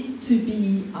we need to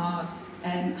be a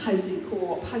housing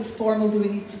co-op? How formal do we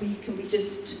need to be? Can we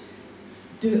just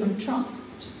do it on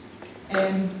trust?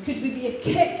 Could we be a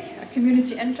KIC, a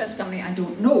community interest company? I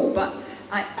don't know, but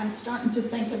I'm starting to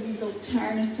think of these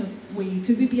alternative ways.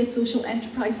 Could we be a social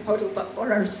enterprise model, but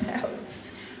for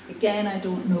ourselves? Again, I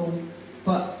don't know,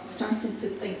 but starting to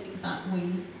think that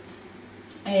way.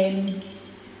 And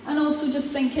also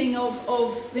just thinking of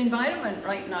the environment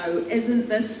right now. Isn't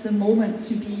this the moment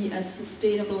to be as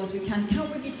sustainable as we can? Can't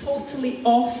we be totally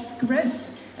off-grid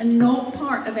and not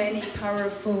part of any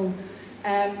powerful,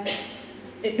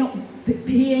 not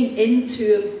paying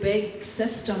into a big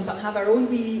system, but have our own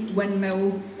wee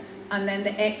windmill, and then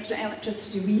the extra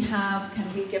electricity we have,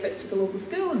 can we give it to the local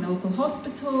school and the local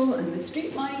hospital and the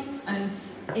street lights? And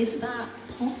is that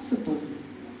possible?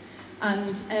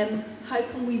 And how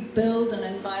can we build an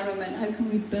environment, how can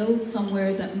we build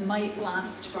somewhere that might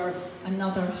last for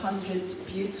another 100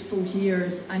 beautiful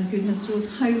years, and goodness knows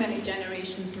how many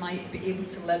generations might be able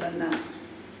to live in that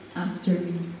after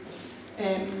me.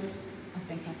 I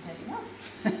think I've said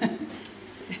enough.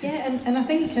 Yeah, and I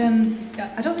think,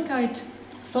 I don't think I'd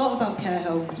thought about care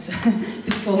homes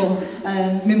before.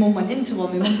 My mum went into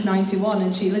one. My mum's 91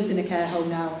 and she lives in a care home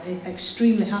now,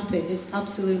 extremely happy. It's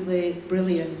absolutely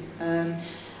brilliant.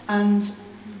 And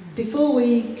before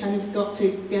we kind of got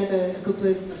together a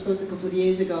couple of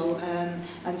years ago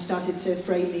and started to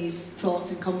frame these thoughts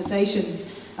and conversations,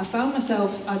 I found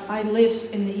myself, I live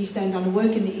in the East End and I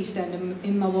work in the East End, and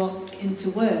in my walk into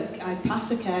work I pass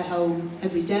a care home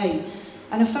every day,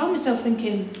 and I found myself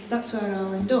thinking that's where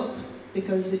I'll end up,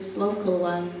 because it's local,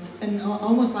 and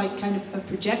almost like kind of a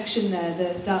projection there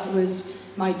that was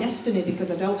my destiny,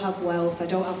 because I don't have wealth, I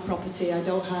don't have property, I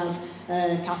don't have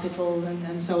capital,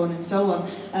 and so on and so on.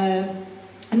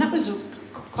 And that was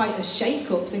quite a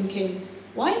shake-up, thinking,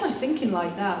 why am I thinking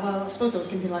like that? Well, I suppose I was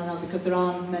thinking like that because there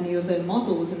aren't many other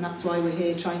models, and that's why we're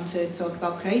here trying to talk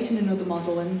about creating another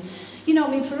model. And, you know,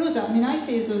 I mean, for us, I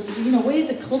see us, you know, we're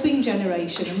the clubbing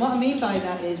generation, and what I mean by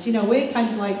that is, you know, we're kind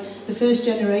of like the first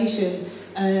generation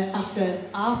after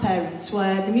our parents,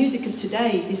 where the music of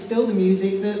today is still the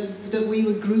music that we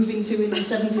were grooving to in the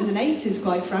 70s and 80s,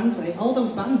 quite frankly. All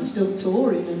those bands are still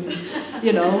touring, and,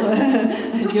 you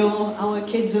know, our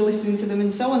kids are listening to them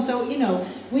and so on. So, you know,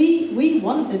 we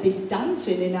want to be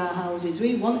dancing in our houses.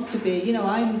 We want to be, you know,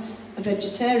 I'm a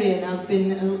vegetarian,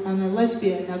 I'm a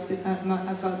lesbian, I'm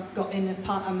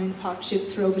in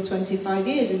partnership for over 25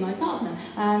 years with my partner,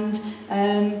 and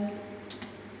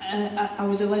I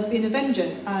was a lesbian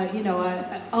avenger. You know,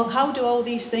 how do all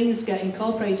these things get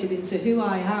incorporated into who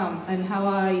I am and how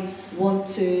I want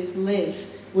to live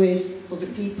with other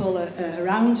people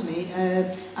around me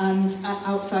and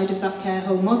outside of that care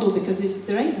home model, because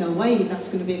there ain't no way that's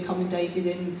going to be accommodated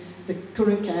in the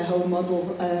current care home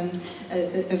model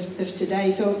of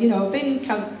today. So, you know, I've been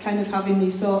kind of having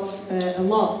these thoughts a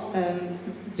lot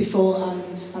before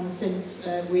and since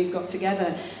we've got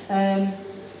together.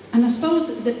 And I suppose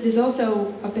that there's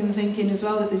also, I've been thinking as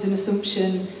well, that there's an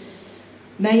assumption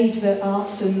made that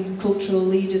arts and cultural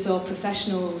leaders or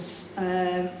professionals,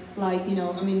 like, you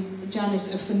know, I mean,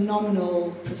 Janice, a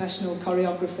phenomenal professional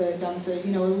choreographer, dancer,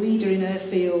 you know, a leader in her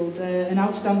field, an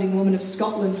outstanding woman of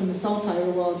Scotland from the Saltire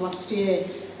Award last year,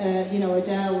 you know,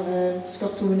 Adele,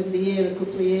 Scots Woman of the Year a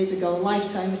couple of years ago, a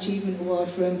Lifetime Achievement Award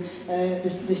from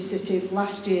this city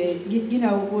last year. You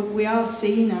know, we are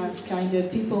seen as kind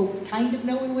of, people kind of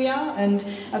know who we are, and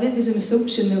I think there's an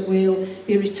assumption that we'll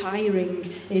be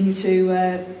retiring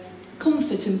into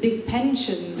comfort and big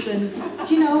pensions, and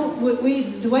do you know,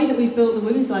 the way that we've built the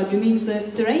Women's Library means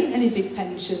that there ain't any big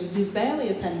pensions. There's barely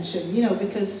a pension, you know,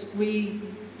 because we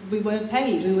weren't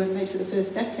paid. We weren't paid for the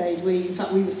first decade. In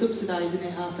fact, we were subsidising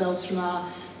it ourselves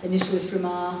initially from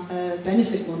our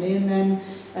benefit money, and then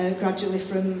gradually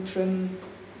from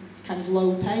kind of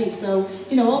low pay. So,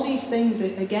 you know, all these things,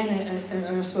 again,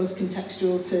 are I suppose,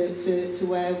 contextual to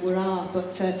where we are.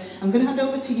 But I'm going to hand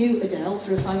over to you, Adele,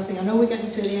 for a final thing. I know we're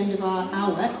getting to the end of our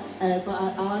hour, but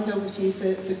I'll hand over to you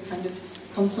for kind of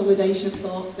consolidation of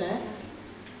thoughts there.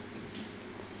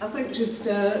 I think just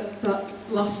that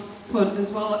last point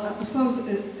as well, I suppose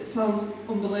it sounds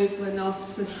unbelievably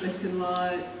narcissistic and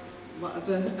like,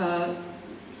 whatever,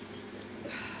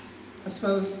 I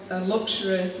suppose, a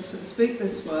luxury to sort of speak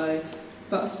this way,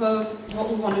 but I suppose what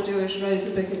we want to do is raise a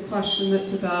bigger question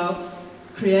that's about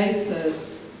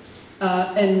creatives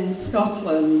in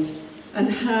Scotland, and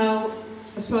how,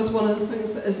 I suppose one of the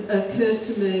things that has occurred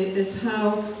to me is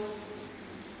how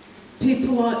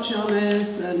people like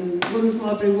Janice and Women's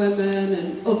Library Women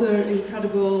and other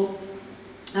incredible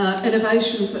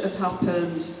innovations that have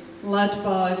happened, led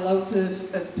by loads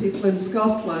of people in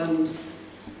Scotland,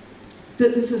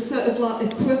 that there's a sort of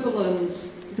like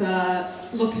equivalence there,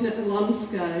 looking at the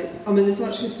landscape. I mean, there's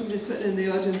actually somebody sitting in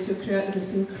the audience who created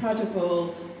this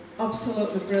incredible,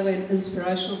 absolutely brilliant,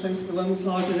 inspirational thing for the Women's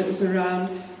Library that was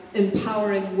around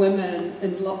empowering women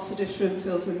in lots of different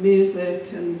fields of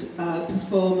music and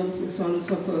performance and so on and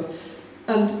so forth.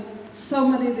 And so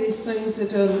many of these things are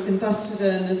done, invested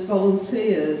in as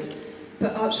volunteers,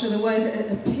 but actually the way that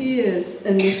it appears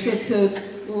in the sort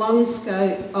of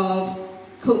landscape of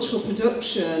cultural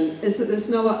production is that there's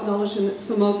no acknowledging that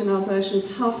some organisations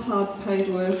have had paid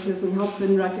workers and have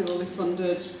been regularly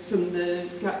funded from the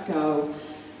get-go,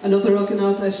 and other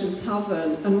organisations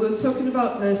haven't. And we're talking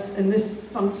about this in this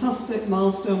fantastic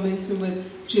milestone meeting with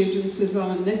Jude and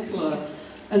Suzanne and Nicola.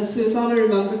 And Suzanne, I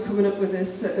remember coming up with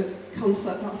this sort of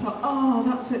concept that I thought, oh,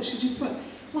 that's it. She just went,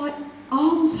 like,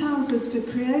 almshouses for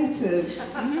creatives.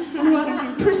 And I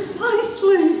went,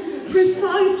 precisely.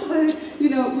 You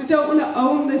know, we don't want to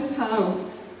own this house.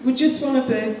 We just want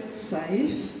to be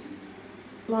safe,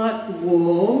 like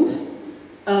warm,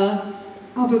 have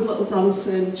a little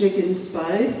dancing, jigging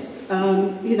space,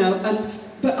 you know,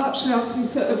 but actually have some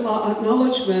sort of like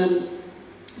acknowledgement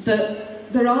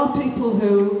that there are people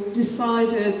who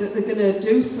decided that they're going to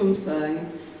do something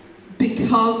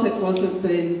because it wasn't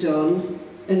being done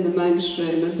in the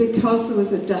mainstream and because there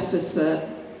was a deficit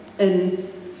in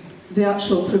the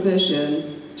actual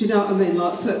provision. Do you know what I mean?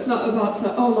 Like, so it's not about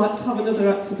saying, oh, let's have another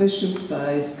exhibition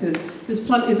space, because there's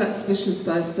plenty of exhibition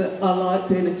space, but I like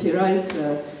being a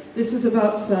curator. This is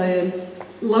about saying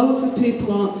loads of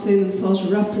people aren't seeing themselves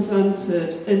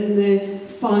represented in the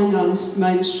financed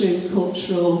mainstream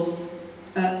cultural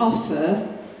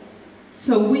offer.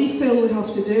 So we feel we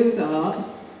have to do that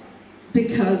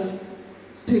because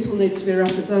people need to be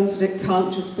represented. It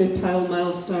can't just be pale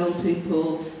male style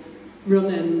people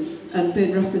running and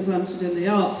being represented in the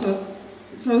arts.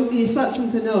 So you set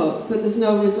something up, but there's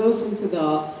no resourcing for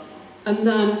that. And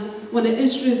then when it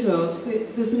is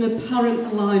resourced, there's an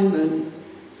apparent alignment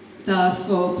there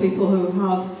for people who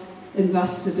have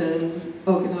invested in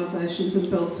organisations and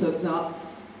built up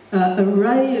that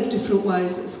array of different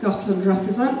ways that Scotland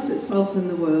represents itself in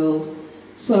the world.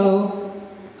 So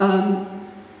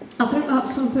I think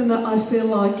that's something that I feel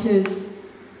like is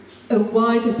a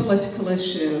wider political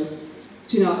issue.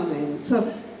 Do you know what I mean?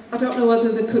 So I don't know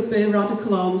whether there could be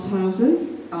radical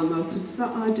almshouses. I'm open to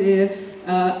that idea.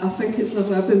 I think it's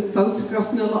lovely. I've been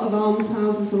photographing a lot of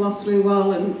almshouses the last wee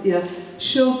while, and yeah,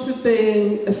 short of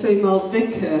being a female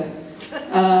vicar,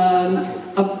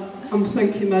 I'm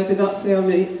thinking maybe that's the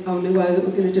only way that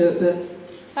we're going to do it. But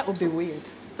that would be weird.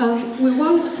 We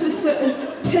want to sort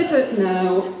of pivot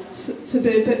now to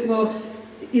be a bit more.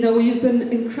 You know, you've been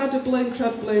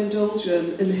incredibly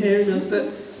indulgent in hearing us,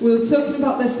 but we were talking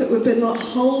about this, that we've been like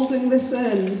holding this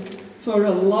in for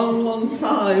a long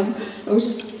time. I was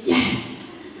just, yes,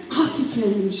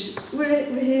 Fringe, we're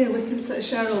here, we can sort of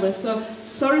share all this. So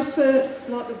sorry for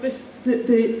like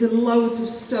the loads of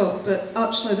stuff, but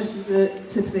actually this is the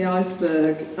tip of the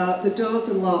iceberg. The doors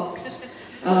are locked.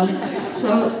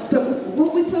 But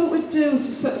what we thought we'd do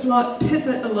to sort of like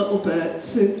pivot a little bit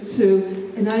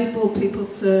to enable people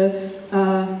to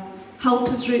help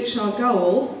us reach our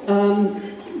goal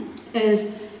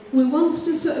is we wanted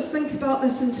to sort of think about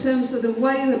this in terms of the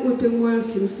way that we've been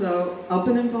working. So I've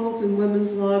been involved in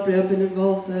Women's Library, I've been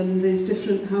involved in these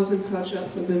different housing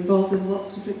projects, I've been involved in lots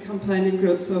of different campaigning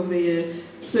groups over the year.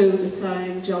 Sue the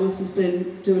same, Janice has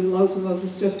been doing loads of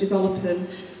stuff, developing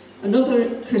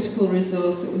another critical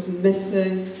resource that was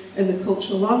missing in the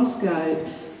cultural landscape.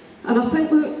 And I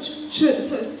think we were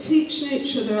sort of teaching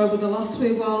each other over the last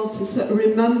wee while to sort of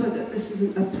remember that this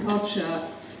isn't a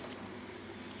project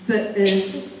that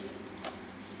is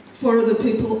for other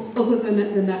people other than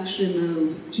at the next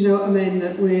remove. Do you know what I mean?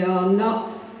 That we are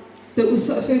not, that we're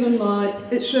sort of feeling like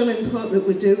it's really important that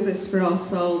we do this for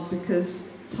ourselves because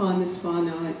time is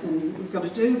finite and we've got to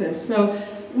do this. So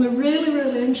we're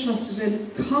really interested in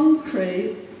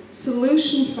concrete,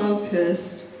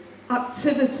 solution-focused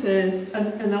activities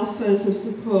and offers of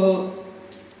support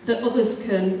that others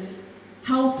can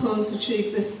help us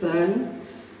achieve this thing.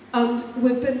 And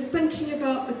we've been thinking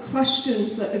about the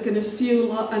questions that are going to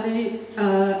fuel any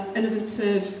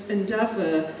innovative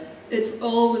endeavour. It's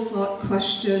always like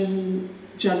question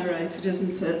generated,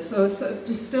 isn't it? So sort of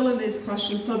distilling these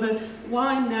questions. So the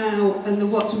why now and the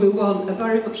what do we want are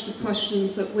very much the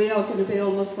questions that we are going to be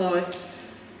almost like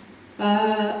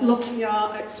looking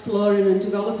at, exploring and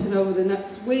developing over the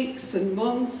next weeks and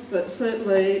months, but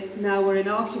certainly now we're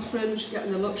in Fringe,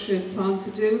 getting the luxury of time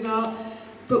to do that.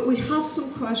 But we have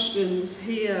some questions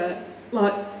here,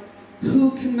 like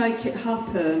who can make it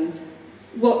happen,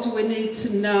 what do we need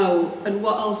to know, and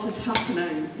what else is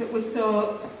happening, that we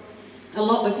thought a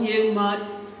lot of you might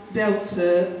be able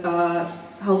to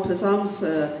help us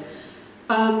answer.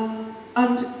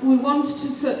 And we wanted to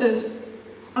sort of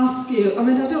ask you, I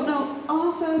mean, I don't know,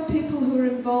 are there people who are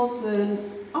involved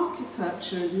in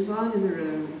architecture and design in the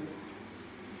room?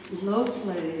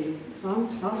 Lovely,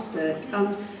 fantastic.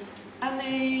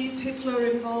 Any people who are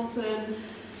involved in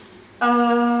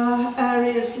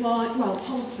areas like, well,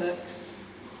 politics?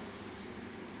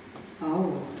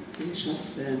 Oh,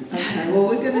 interesting. Okay, well,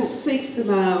 we're going to seek them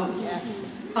out. Yeah.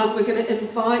 And we're going to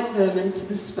invite them into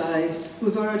the space.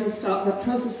 We've already started that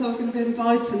process, so we're going to be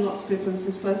inviting lots of people into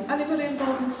the space. Anybody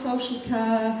involved in social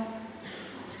care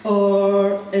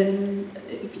or in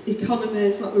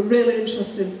economies, like we're really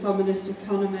interested in feminist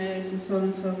economies and so on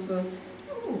and so forth.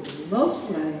 Oh,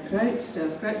 lovely, great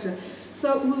stuff, great stuff.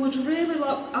 So we would really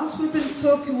like, as we've been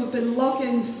talking, we've been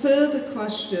logging further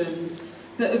questions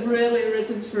that have really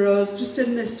arisen for us just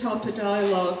in this type of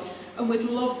dialogue. And we'd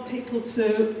love people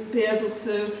to be able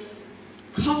to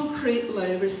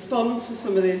concretely respond to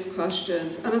some of these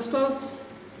questions. And I suppose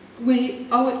we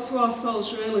owe it to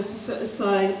ourselves really to sort of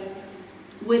say,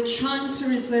 we're trying to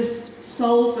resist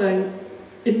solving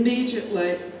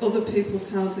immediately other people's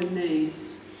housing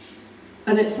needs.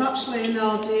 And it's actually in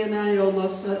our DNA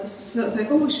almost to sort of think,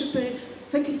 oh, we should be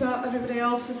thinking about everybody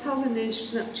else's housing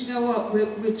needs. Do you know what? We're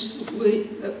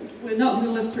not going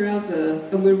to live forever,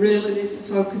 and we really need to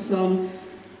focus on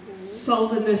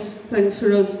solving this thing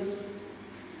for us,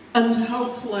 and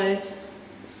hopefully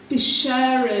be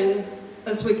sharing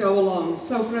as we go along.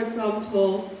 So, for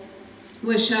example,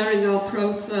 we're sharing our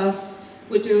process.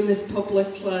 We're doing this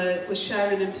publicly. We're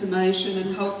sharing information,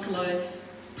 and hopefully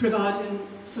providing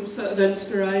some sort of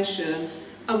inspiration.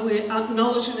 And we're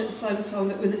acknowledging at the same time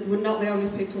that we're not the only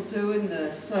people doing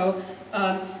this. So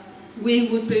we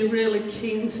would be really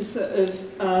keen to sort of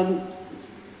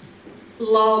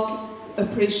log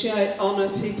appreciate, honour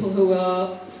people who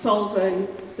are solving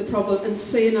the problem and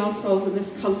seeing ourselves in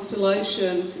this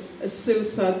constellation, as Sue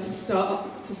said, to start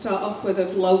off with,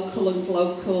 of local and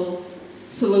global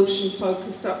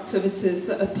solution-focused activities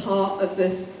that are part of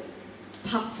this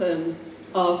pattern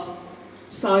of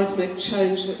seismic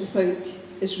change that we think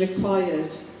is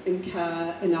required in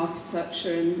care, in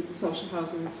architecture, in social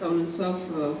housing, and so on and so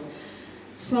forth.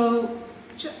 So,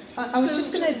 I was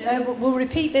just going to, we'll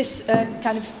repeat this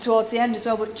kind of towards the end as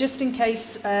well, but just in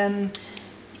case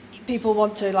people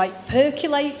want to like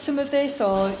percolate some of this,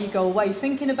 or you go away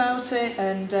thinking about it,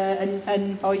 and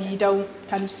or you don't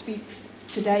kind of speak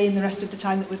today and the rest of the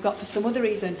time that we've got for some other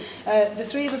reason. The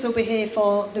three of us will be here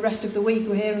for the rest of the week.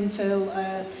 We're here until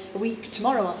a week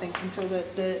tomorrow, I think, until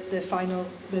the final,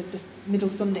 the middle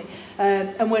Sunday.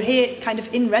 And we're here kind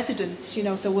of in residence, you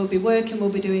know, so we'll be working, we'll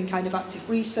be doing kind of active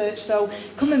research. So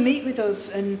come and meet with us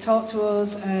and talk to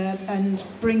us and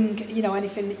bring, you know,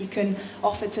 anything that you can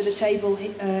offer to the table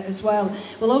as well.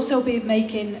 We'll also be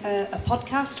making a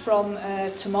podcast from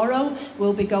tomorrow.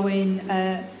 We'll be going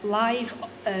live,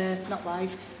 not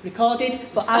live, recorded,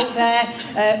 but out there,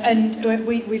 and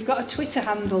we've got a Twitter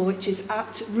handle which is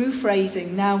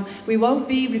 @roofraising. Now we won't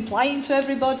be replying to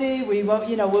everybody. We won't,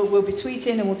 you know, we'll be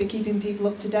tweeting and we'll be keeping people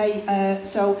up to date.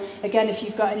 So again, if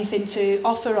you've got anything to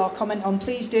offer or comment on,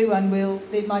 please do, and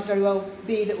it might very well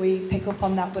be that we pick up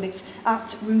on that. But it's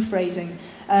 @roofraising.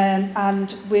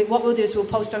 And what we'll do is we'll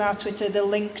post on our Twitter the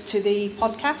link to the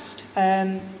podcast.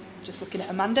 Just looking at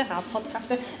Amanda, our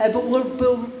podcaster. But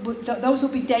those will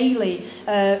be daily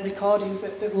recordings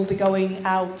that will be going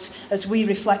out as we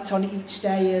reflect on each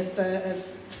day of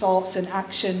thoughts and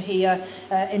action here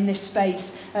in this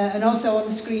space. And also on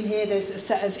the screen here, there's a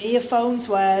set of earphones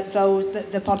where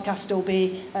the podcast will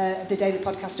be, the daily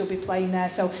podcast will be playing there.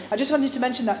 So I just wanted to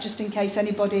mention that just in case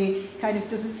anybody kind of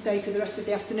doesn't stay for the rest of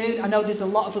the afternoon. I know there's a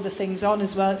lot of other things on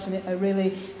as well. It's a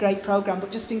really great programme,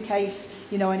 but just in case,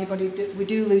 you know, we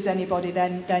do lose anybody,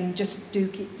 then just do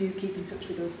keep in touch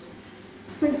with us.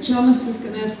 I think Janice is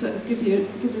going to sort of give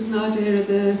us an idea of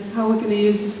how we're going to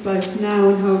use the space now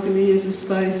and how we're going to use the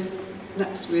space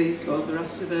next week or the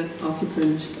rest of the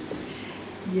Fringe.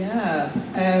 Yeah,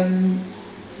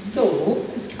 so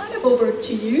it's kind of over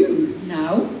to you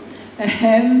now.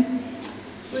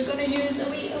 We're going to use,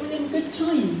 are we in good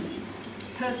time?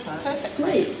 Perfect.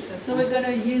 Great. So we're going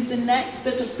to use the next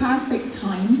bit of perfect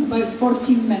time, about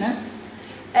 14 minutes.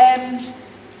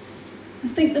 I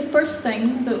think the first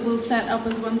thing that we'll set up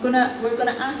is we're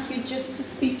gonna ask you just to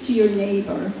speak to your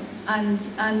neighbour, and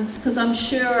because I'm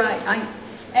sure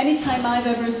anytime I've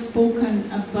ever spoken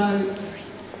about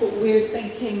what we're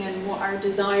thinking and what our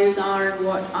desires are and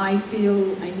what I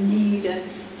feel I need, and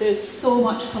there's so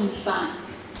much comes back.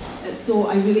 So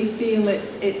I really feel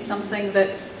it's something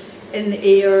that's in the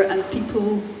air and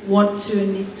people want to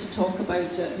and need to talk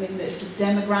about it. I mean, the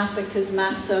demographic is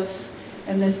massive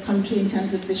in this country in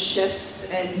terms of the shift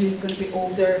and who's going to be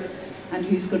older and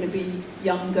who's going to be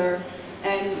younger.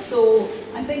 So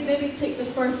I think maybe take the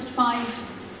first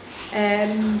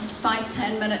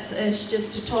 5-10 minutes-ish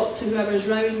just to talk to whoever's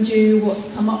around you, what's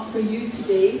come up for you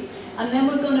today. And then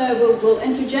we'll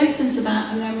interject into that,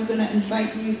 and then we're going to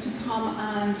invite you to come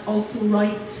and also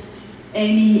write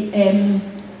anything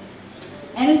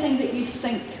that you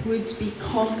think would be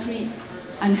concrete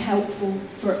and helpful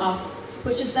for us,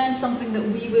 which is then something that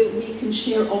we can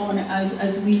share on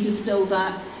as we distill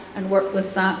that and work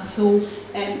with that. So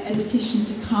invitation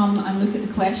to come and look at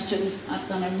the questions. I've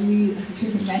done a really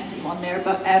messy one there,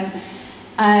 but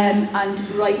and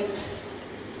write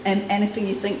anything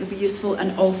you think would be useful,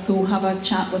 and also have a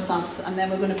chat with us, and then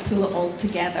we're going to pull it all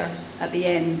together at the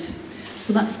end.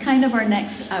 So that's kind of our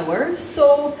next hour.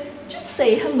 So just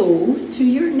say hello to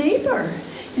your neighbour.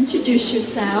 Introduce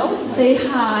yourself, say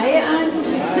hi, and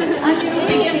you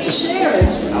begin to share.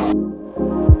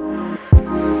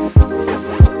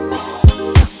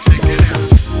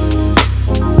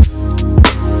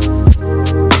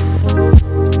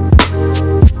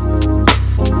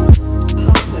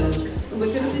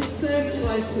 We're going to be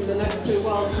circulating the next few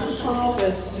while to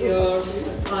harvest your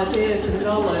ideas and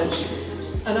knowledge,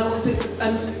 and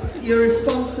your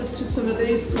responses to some of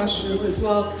these questions as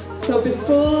well. So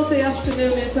before the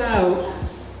afternoon is out,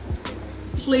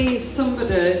 please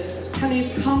somebody, can you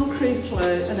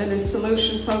concretely and in a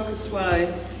solution-focused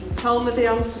way tell me the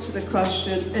answer to the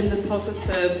question in the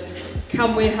positive,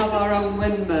 can we have our own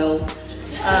windmill?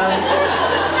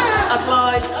 I'd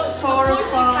like 4 or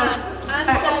 5.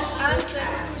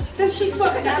 This is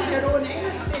what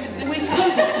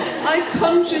I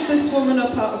conjured this woman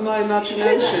up out of my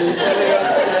imagination earlier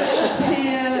today. She's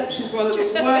here, She's one of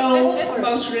the world's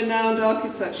most renowned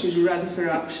architects. She's ready for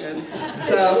action.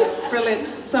 So,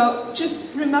 brilliant. So, just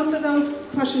remember those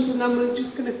questions and then we're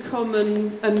just going to come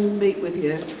and meet with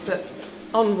you. But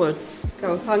onwards.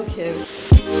 Go. Thank you.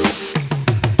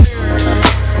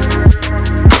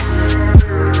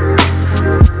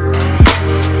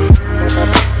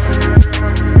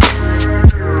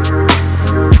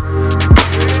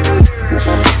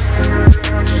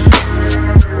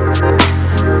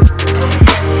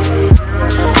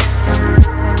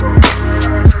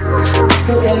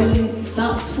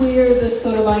 That's where the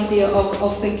sort of idea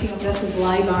of thinking of this as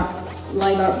live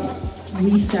art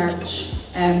research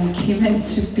came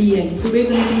into being. So we're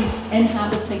going to be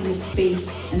inhabiting the space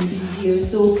and be here.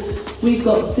 So we've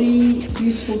got 3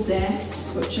 beautiful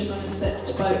desks which are going to sit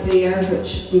about there,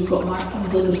 which we've got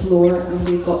markings on the floor, and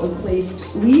we've got them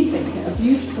placed, we think, at a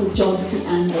beautiful jaunty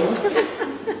angle.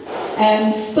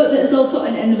 But there's also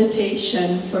an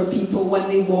invitation for people when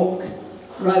they walk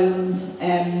round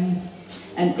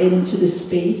and into the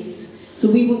space. So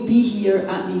we will be here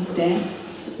at these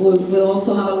desks. We'll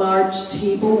also have a large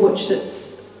table which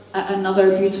sits at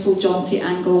another beautiful jaunty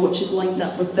angle, which is lined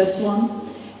up with this one.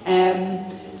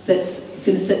 That's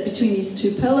going to sit between these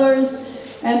 2 pillars.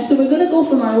 So we're going to go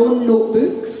from our own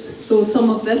notebooks. So some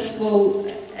of this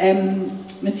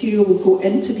material will go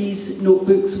into these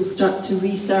notebooks. We'll start to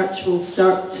research. We'll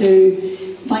start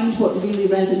to find what really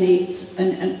resonates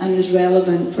and is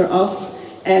relevant for us.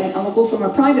 And we'll go from our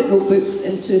private notebooks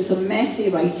into some messy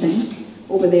writing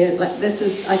over there. Like this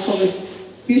is, I call this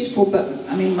beautiful, but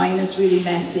I mean mine is really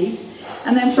messy.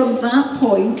 And then from that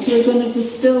point, we're going to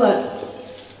distill it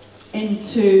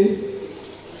into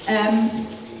kind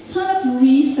of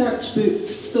research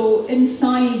books. So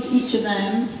inside each of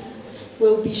them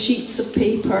will be sheets of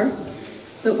paper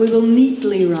that we will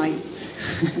neatly write.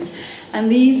 And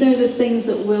these are the things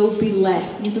that will be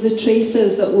left. These are the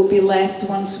traces that will be left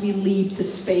once we leave the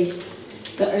space,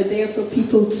 that are there for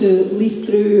people to leaf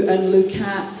through and look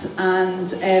at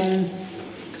and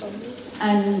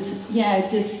yeah,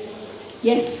 just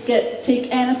take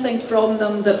anything from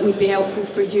them that would be helpful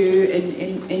for you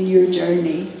in your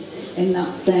journey. In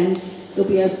that sense, there'll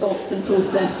be our thoughts and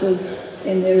processes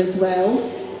in there as well.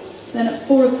 Then at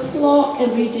 4 o'clock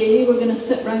every day, we're going to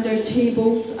sit round our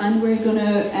tables and we're going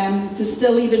to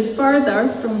distill even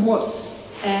further from what's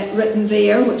written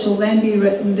there, which will then be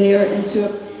written there, into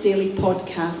a daily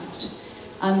podcast.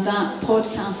 And that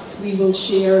podcast we will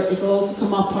share. It will also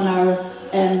come up on our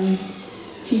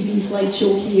TV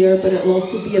slideshow here, but it will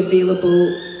also be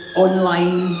available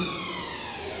online.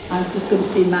 I'm just going to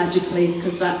say magically,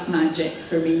 because that's magic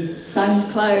for me.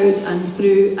 SoundCloud and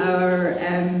through our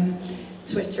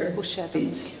Twitter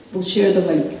feed. We'll share the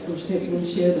link. We'll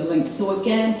share the link. So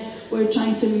again, we're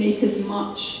trying to make as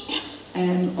much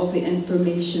of the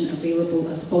information available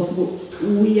as possible.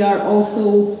 We are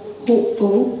also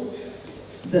hopeful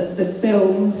that the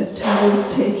film that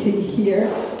Taro's taking here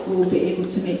will be able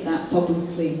to make that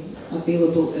publicly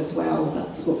available as well.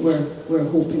 That's what we're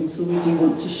hoping. So we do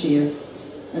want to share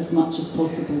as much as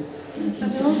possible.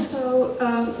 And also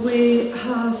we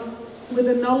have, with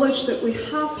the knowledge that we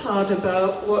have had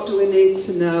about what do we need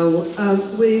to know,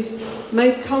 we've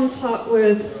made contact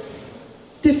with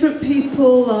different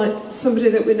people, like somebody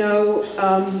that we know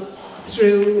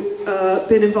through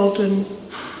being involved in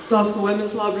Glasgow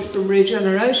Women's Library from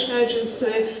Regeneration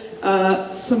Agency,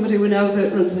 somebody we know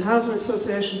that runs a housing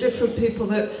association, different people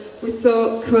that we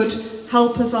thought could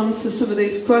help us answer some of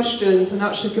these questions and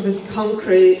actually give us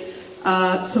concrete,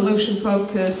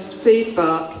 solution-focused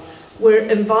feedback. We're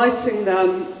inviting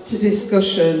them to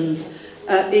discussions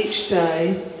each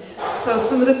day. So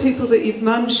some of the people that you've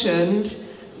mentioned,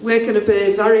 we're going to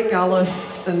be very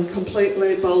gallus and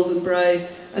completely bold and brave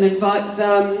and invite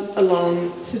them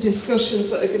along to discussions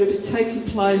that are going to be taking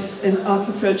place in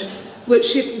Fringe,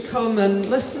 which you can come and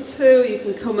listen to, you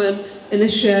can come and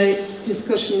initiate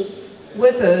discussions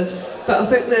with us. But I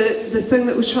think the thing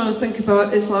that we're trying to think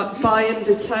about is like by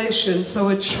invitation. So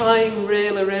we're trying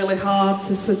really, really hard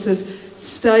to sort of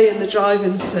stay in the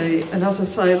driving seat and, as I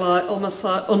say, like almost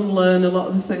like unlearn a lot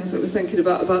of the things that we're thinking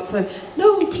about saying,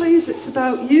 no, please, it's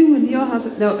about you and your house.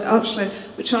 No, actually,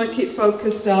 we're trying to keep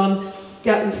focused on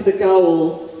getting to the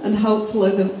goal, and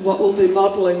hopefully what we'll be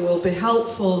modelling will be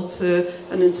helpful to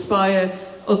and inspire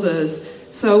others.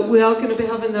 So we are going to be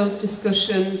having those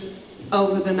discussions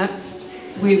over the next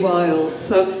wee while.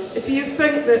 So if you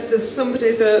think that there's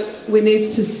somebody that we need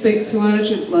to speak to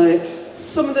urgently,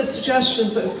 some of the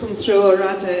suggestions that have come through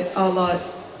already are like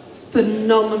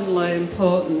phenomenally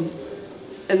important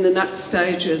in the next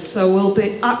stages. So we'll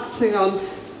be acting on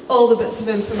all the bits of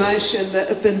information that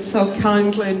have been so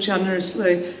kindly and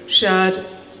generously shared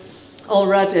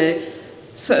already,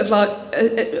 sort of like,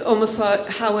 almost like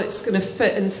how it's going to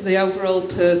fit into the overall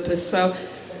purpose. So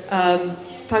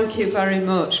thank you very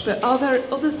much. But are there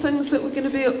other things that we're going to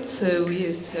be up to,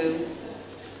 you two?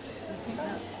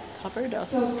 Covered us.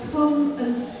 So come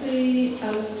and see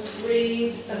and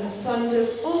read and send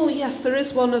us. Oh yes, there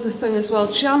is one other thing as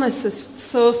well. Janice has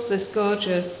sourced this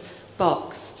gorgeous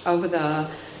box over there,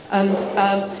 and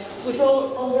we've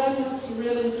already had some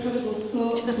really incredible,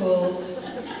 thoughtful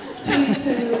tweetings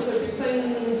and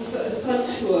things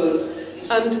sent to us,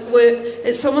 and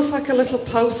it's almost like a little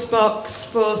post box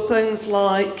for things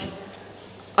like,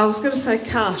 I was going to say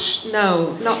cash.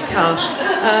 No, not cash.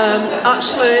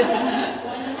 Actually,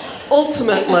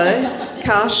 ultimately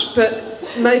cash, but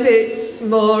maybe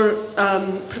more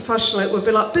professionally it would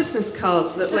be like business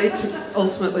cards that lead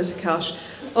ultimately to cash,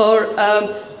 or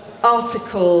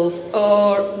articles,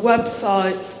 or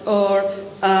websites, or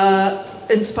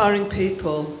inspiring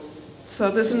people. So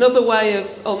there's another way of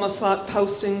almost like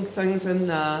posting things in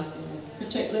there.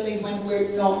 Particularly when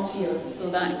we're not here, so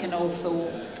that can also,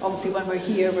 obviously when we're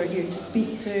here to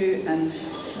speak to, and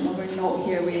when we're not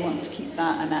here we want to keep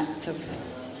that an active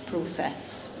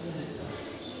process.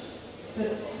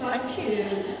 But thank you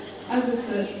ever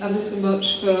so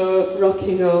much for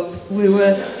rocking up. We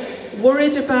were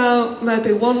worried about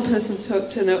maybe one person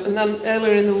turning up, and then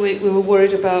earlier in the week we were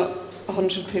worried about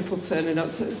 100 people turning up.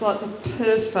 So it's like the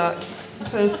perfect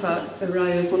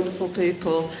array of wonderful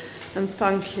people. And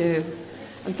thank you.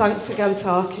 And thanks again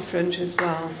to Fringe as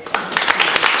well.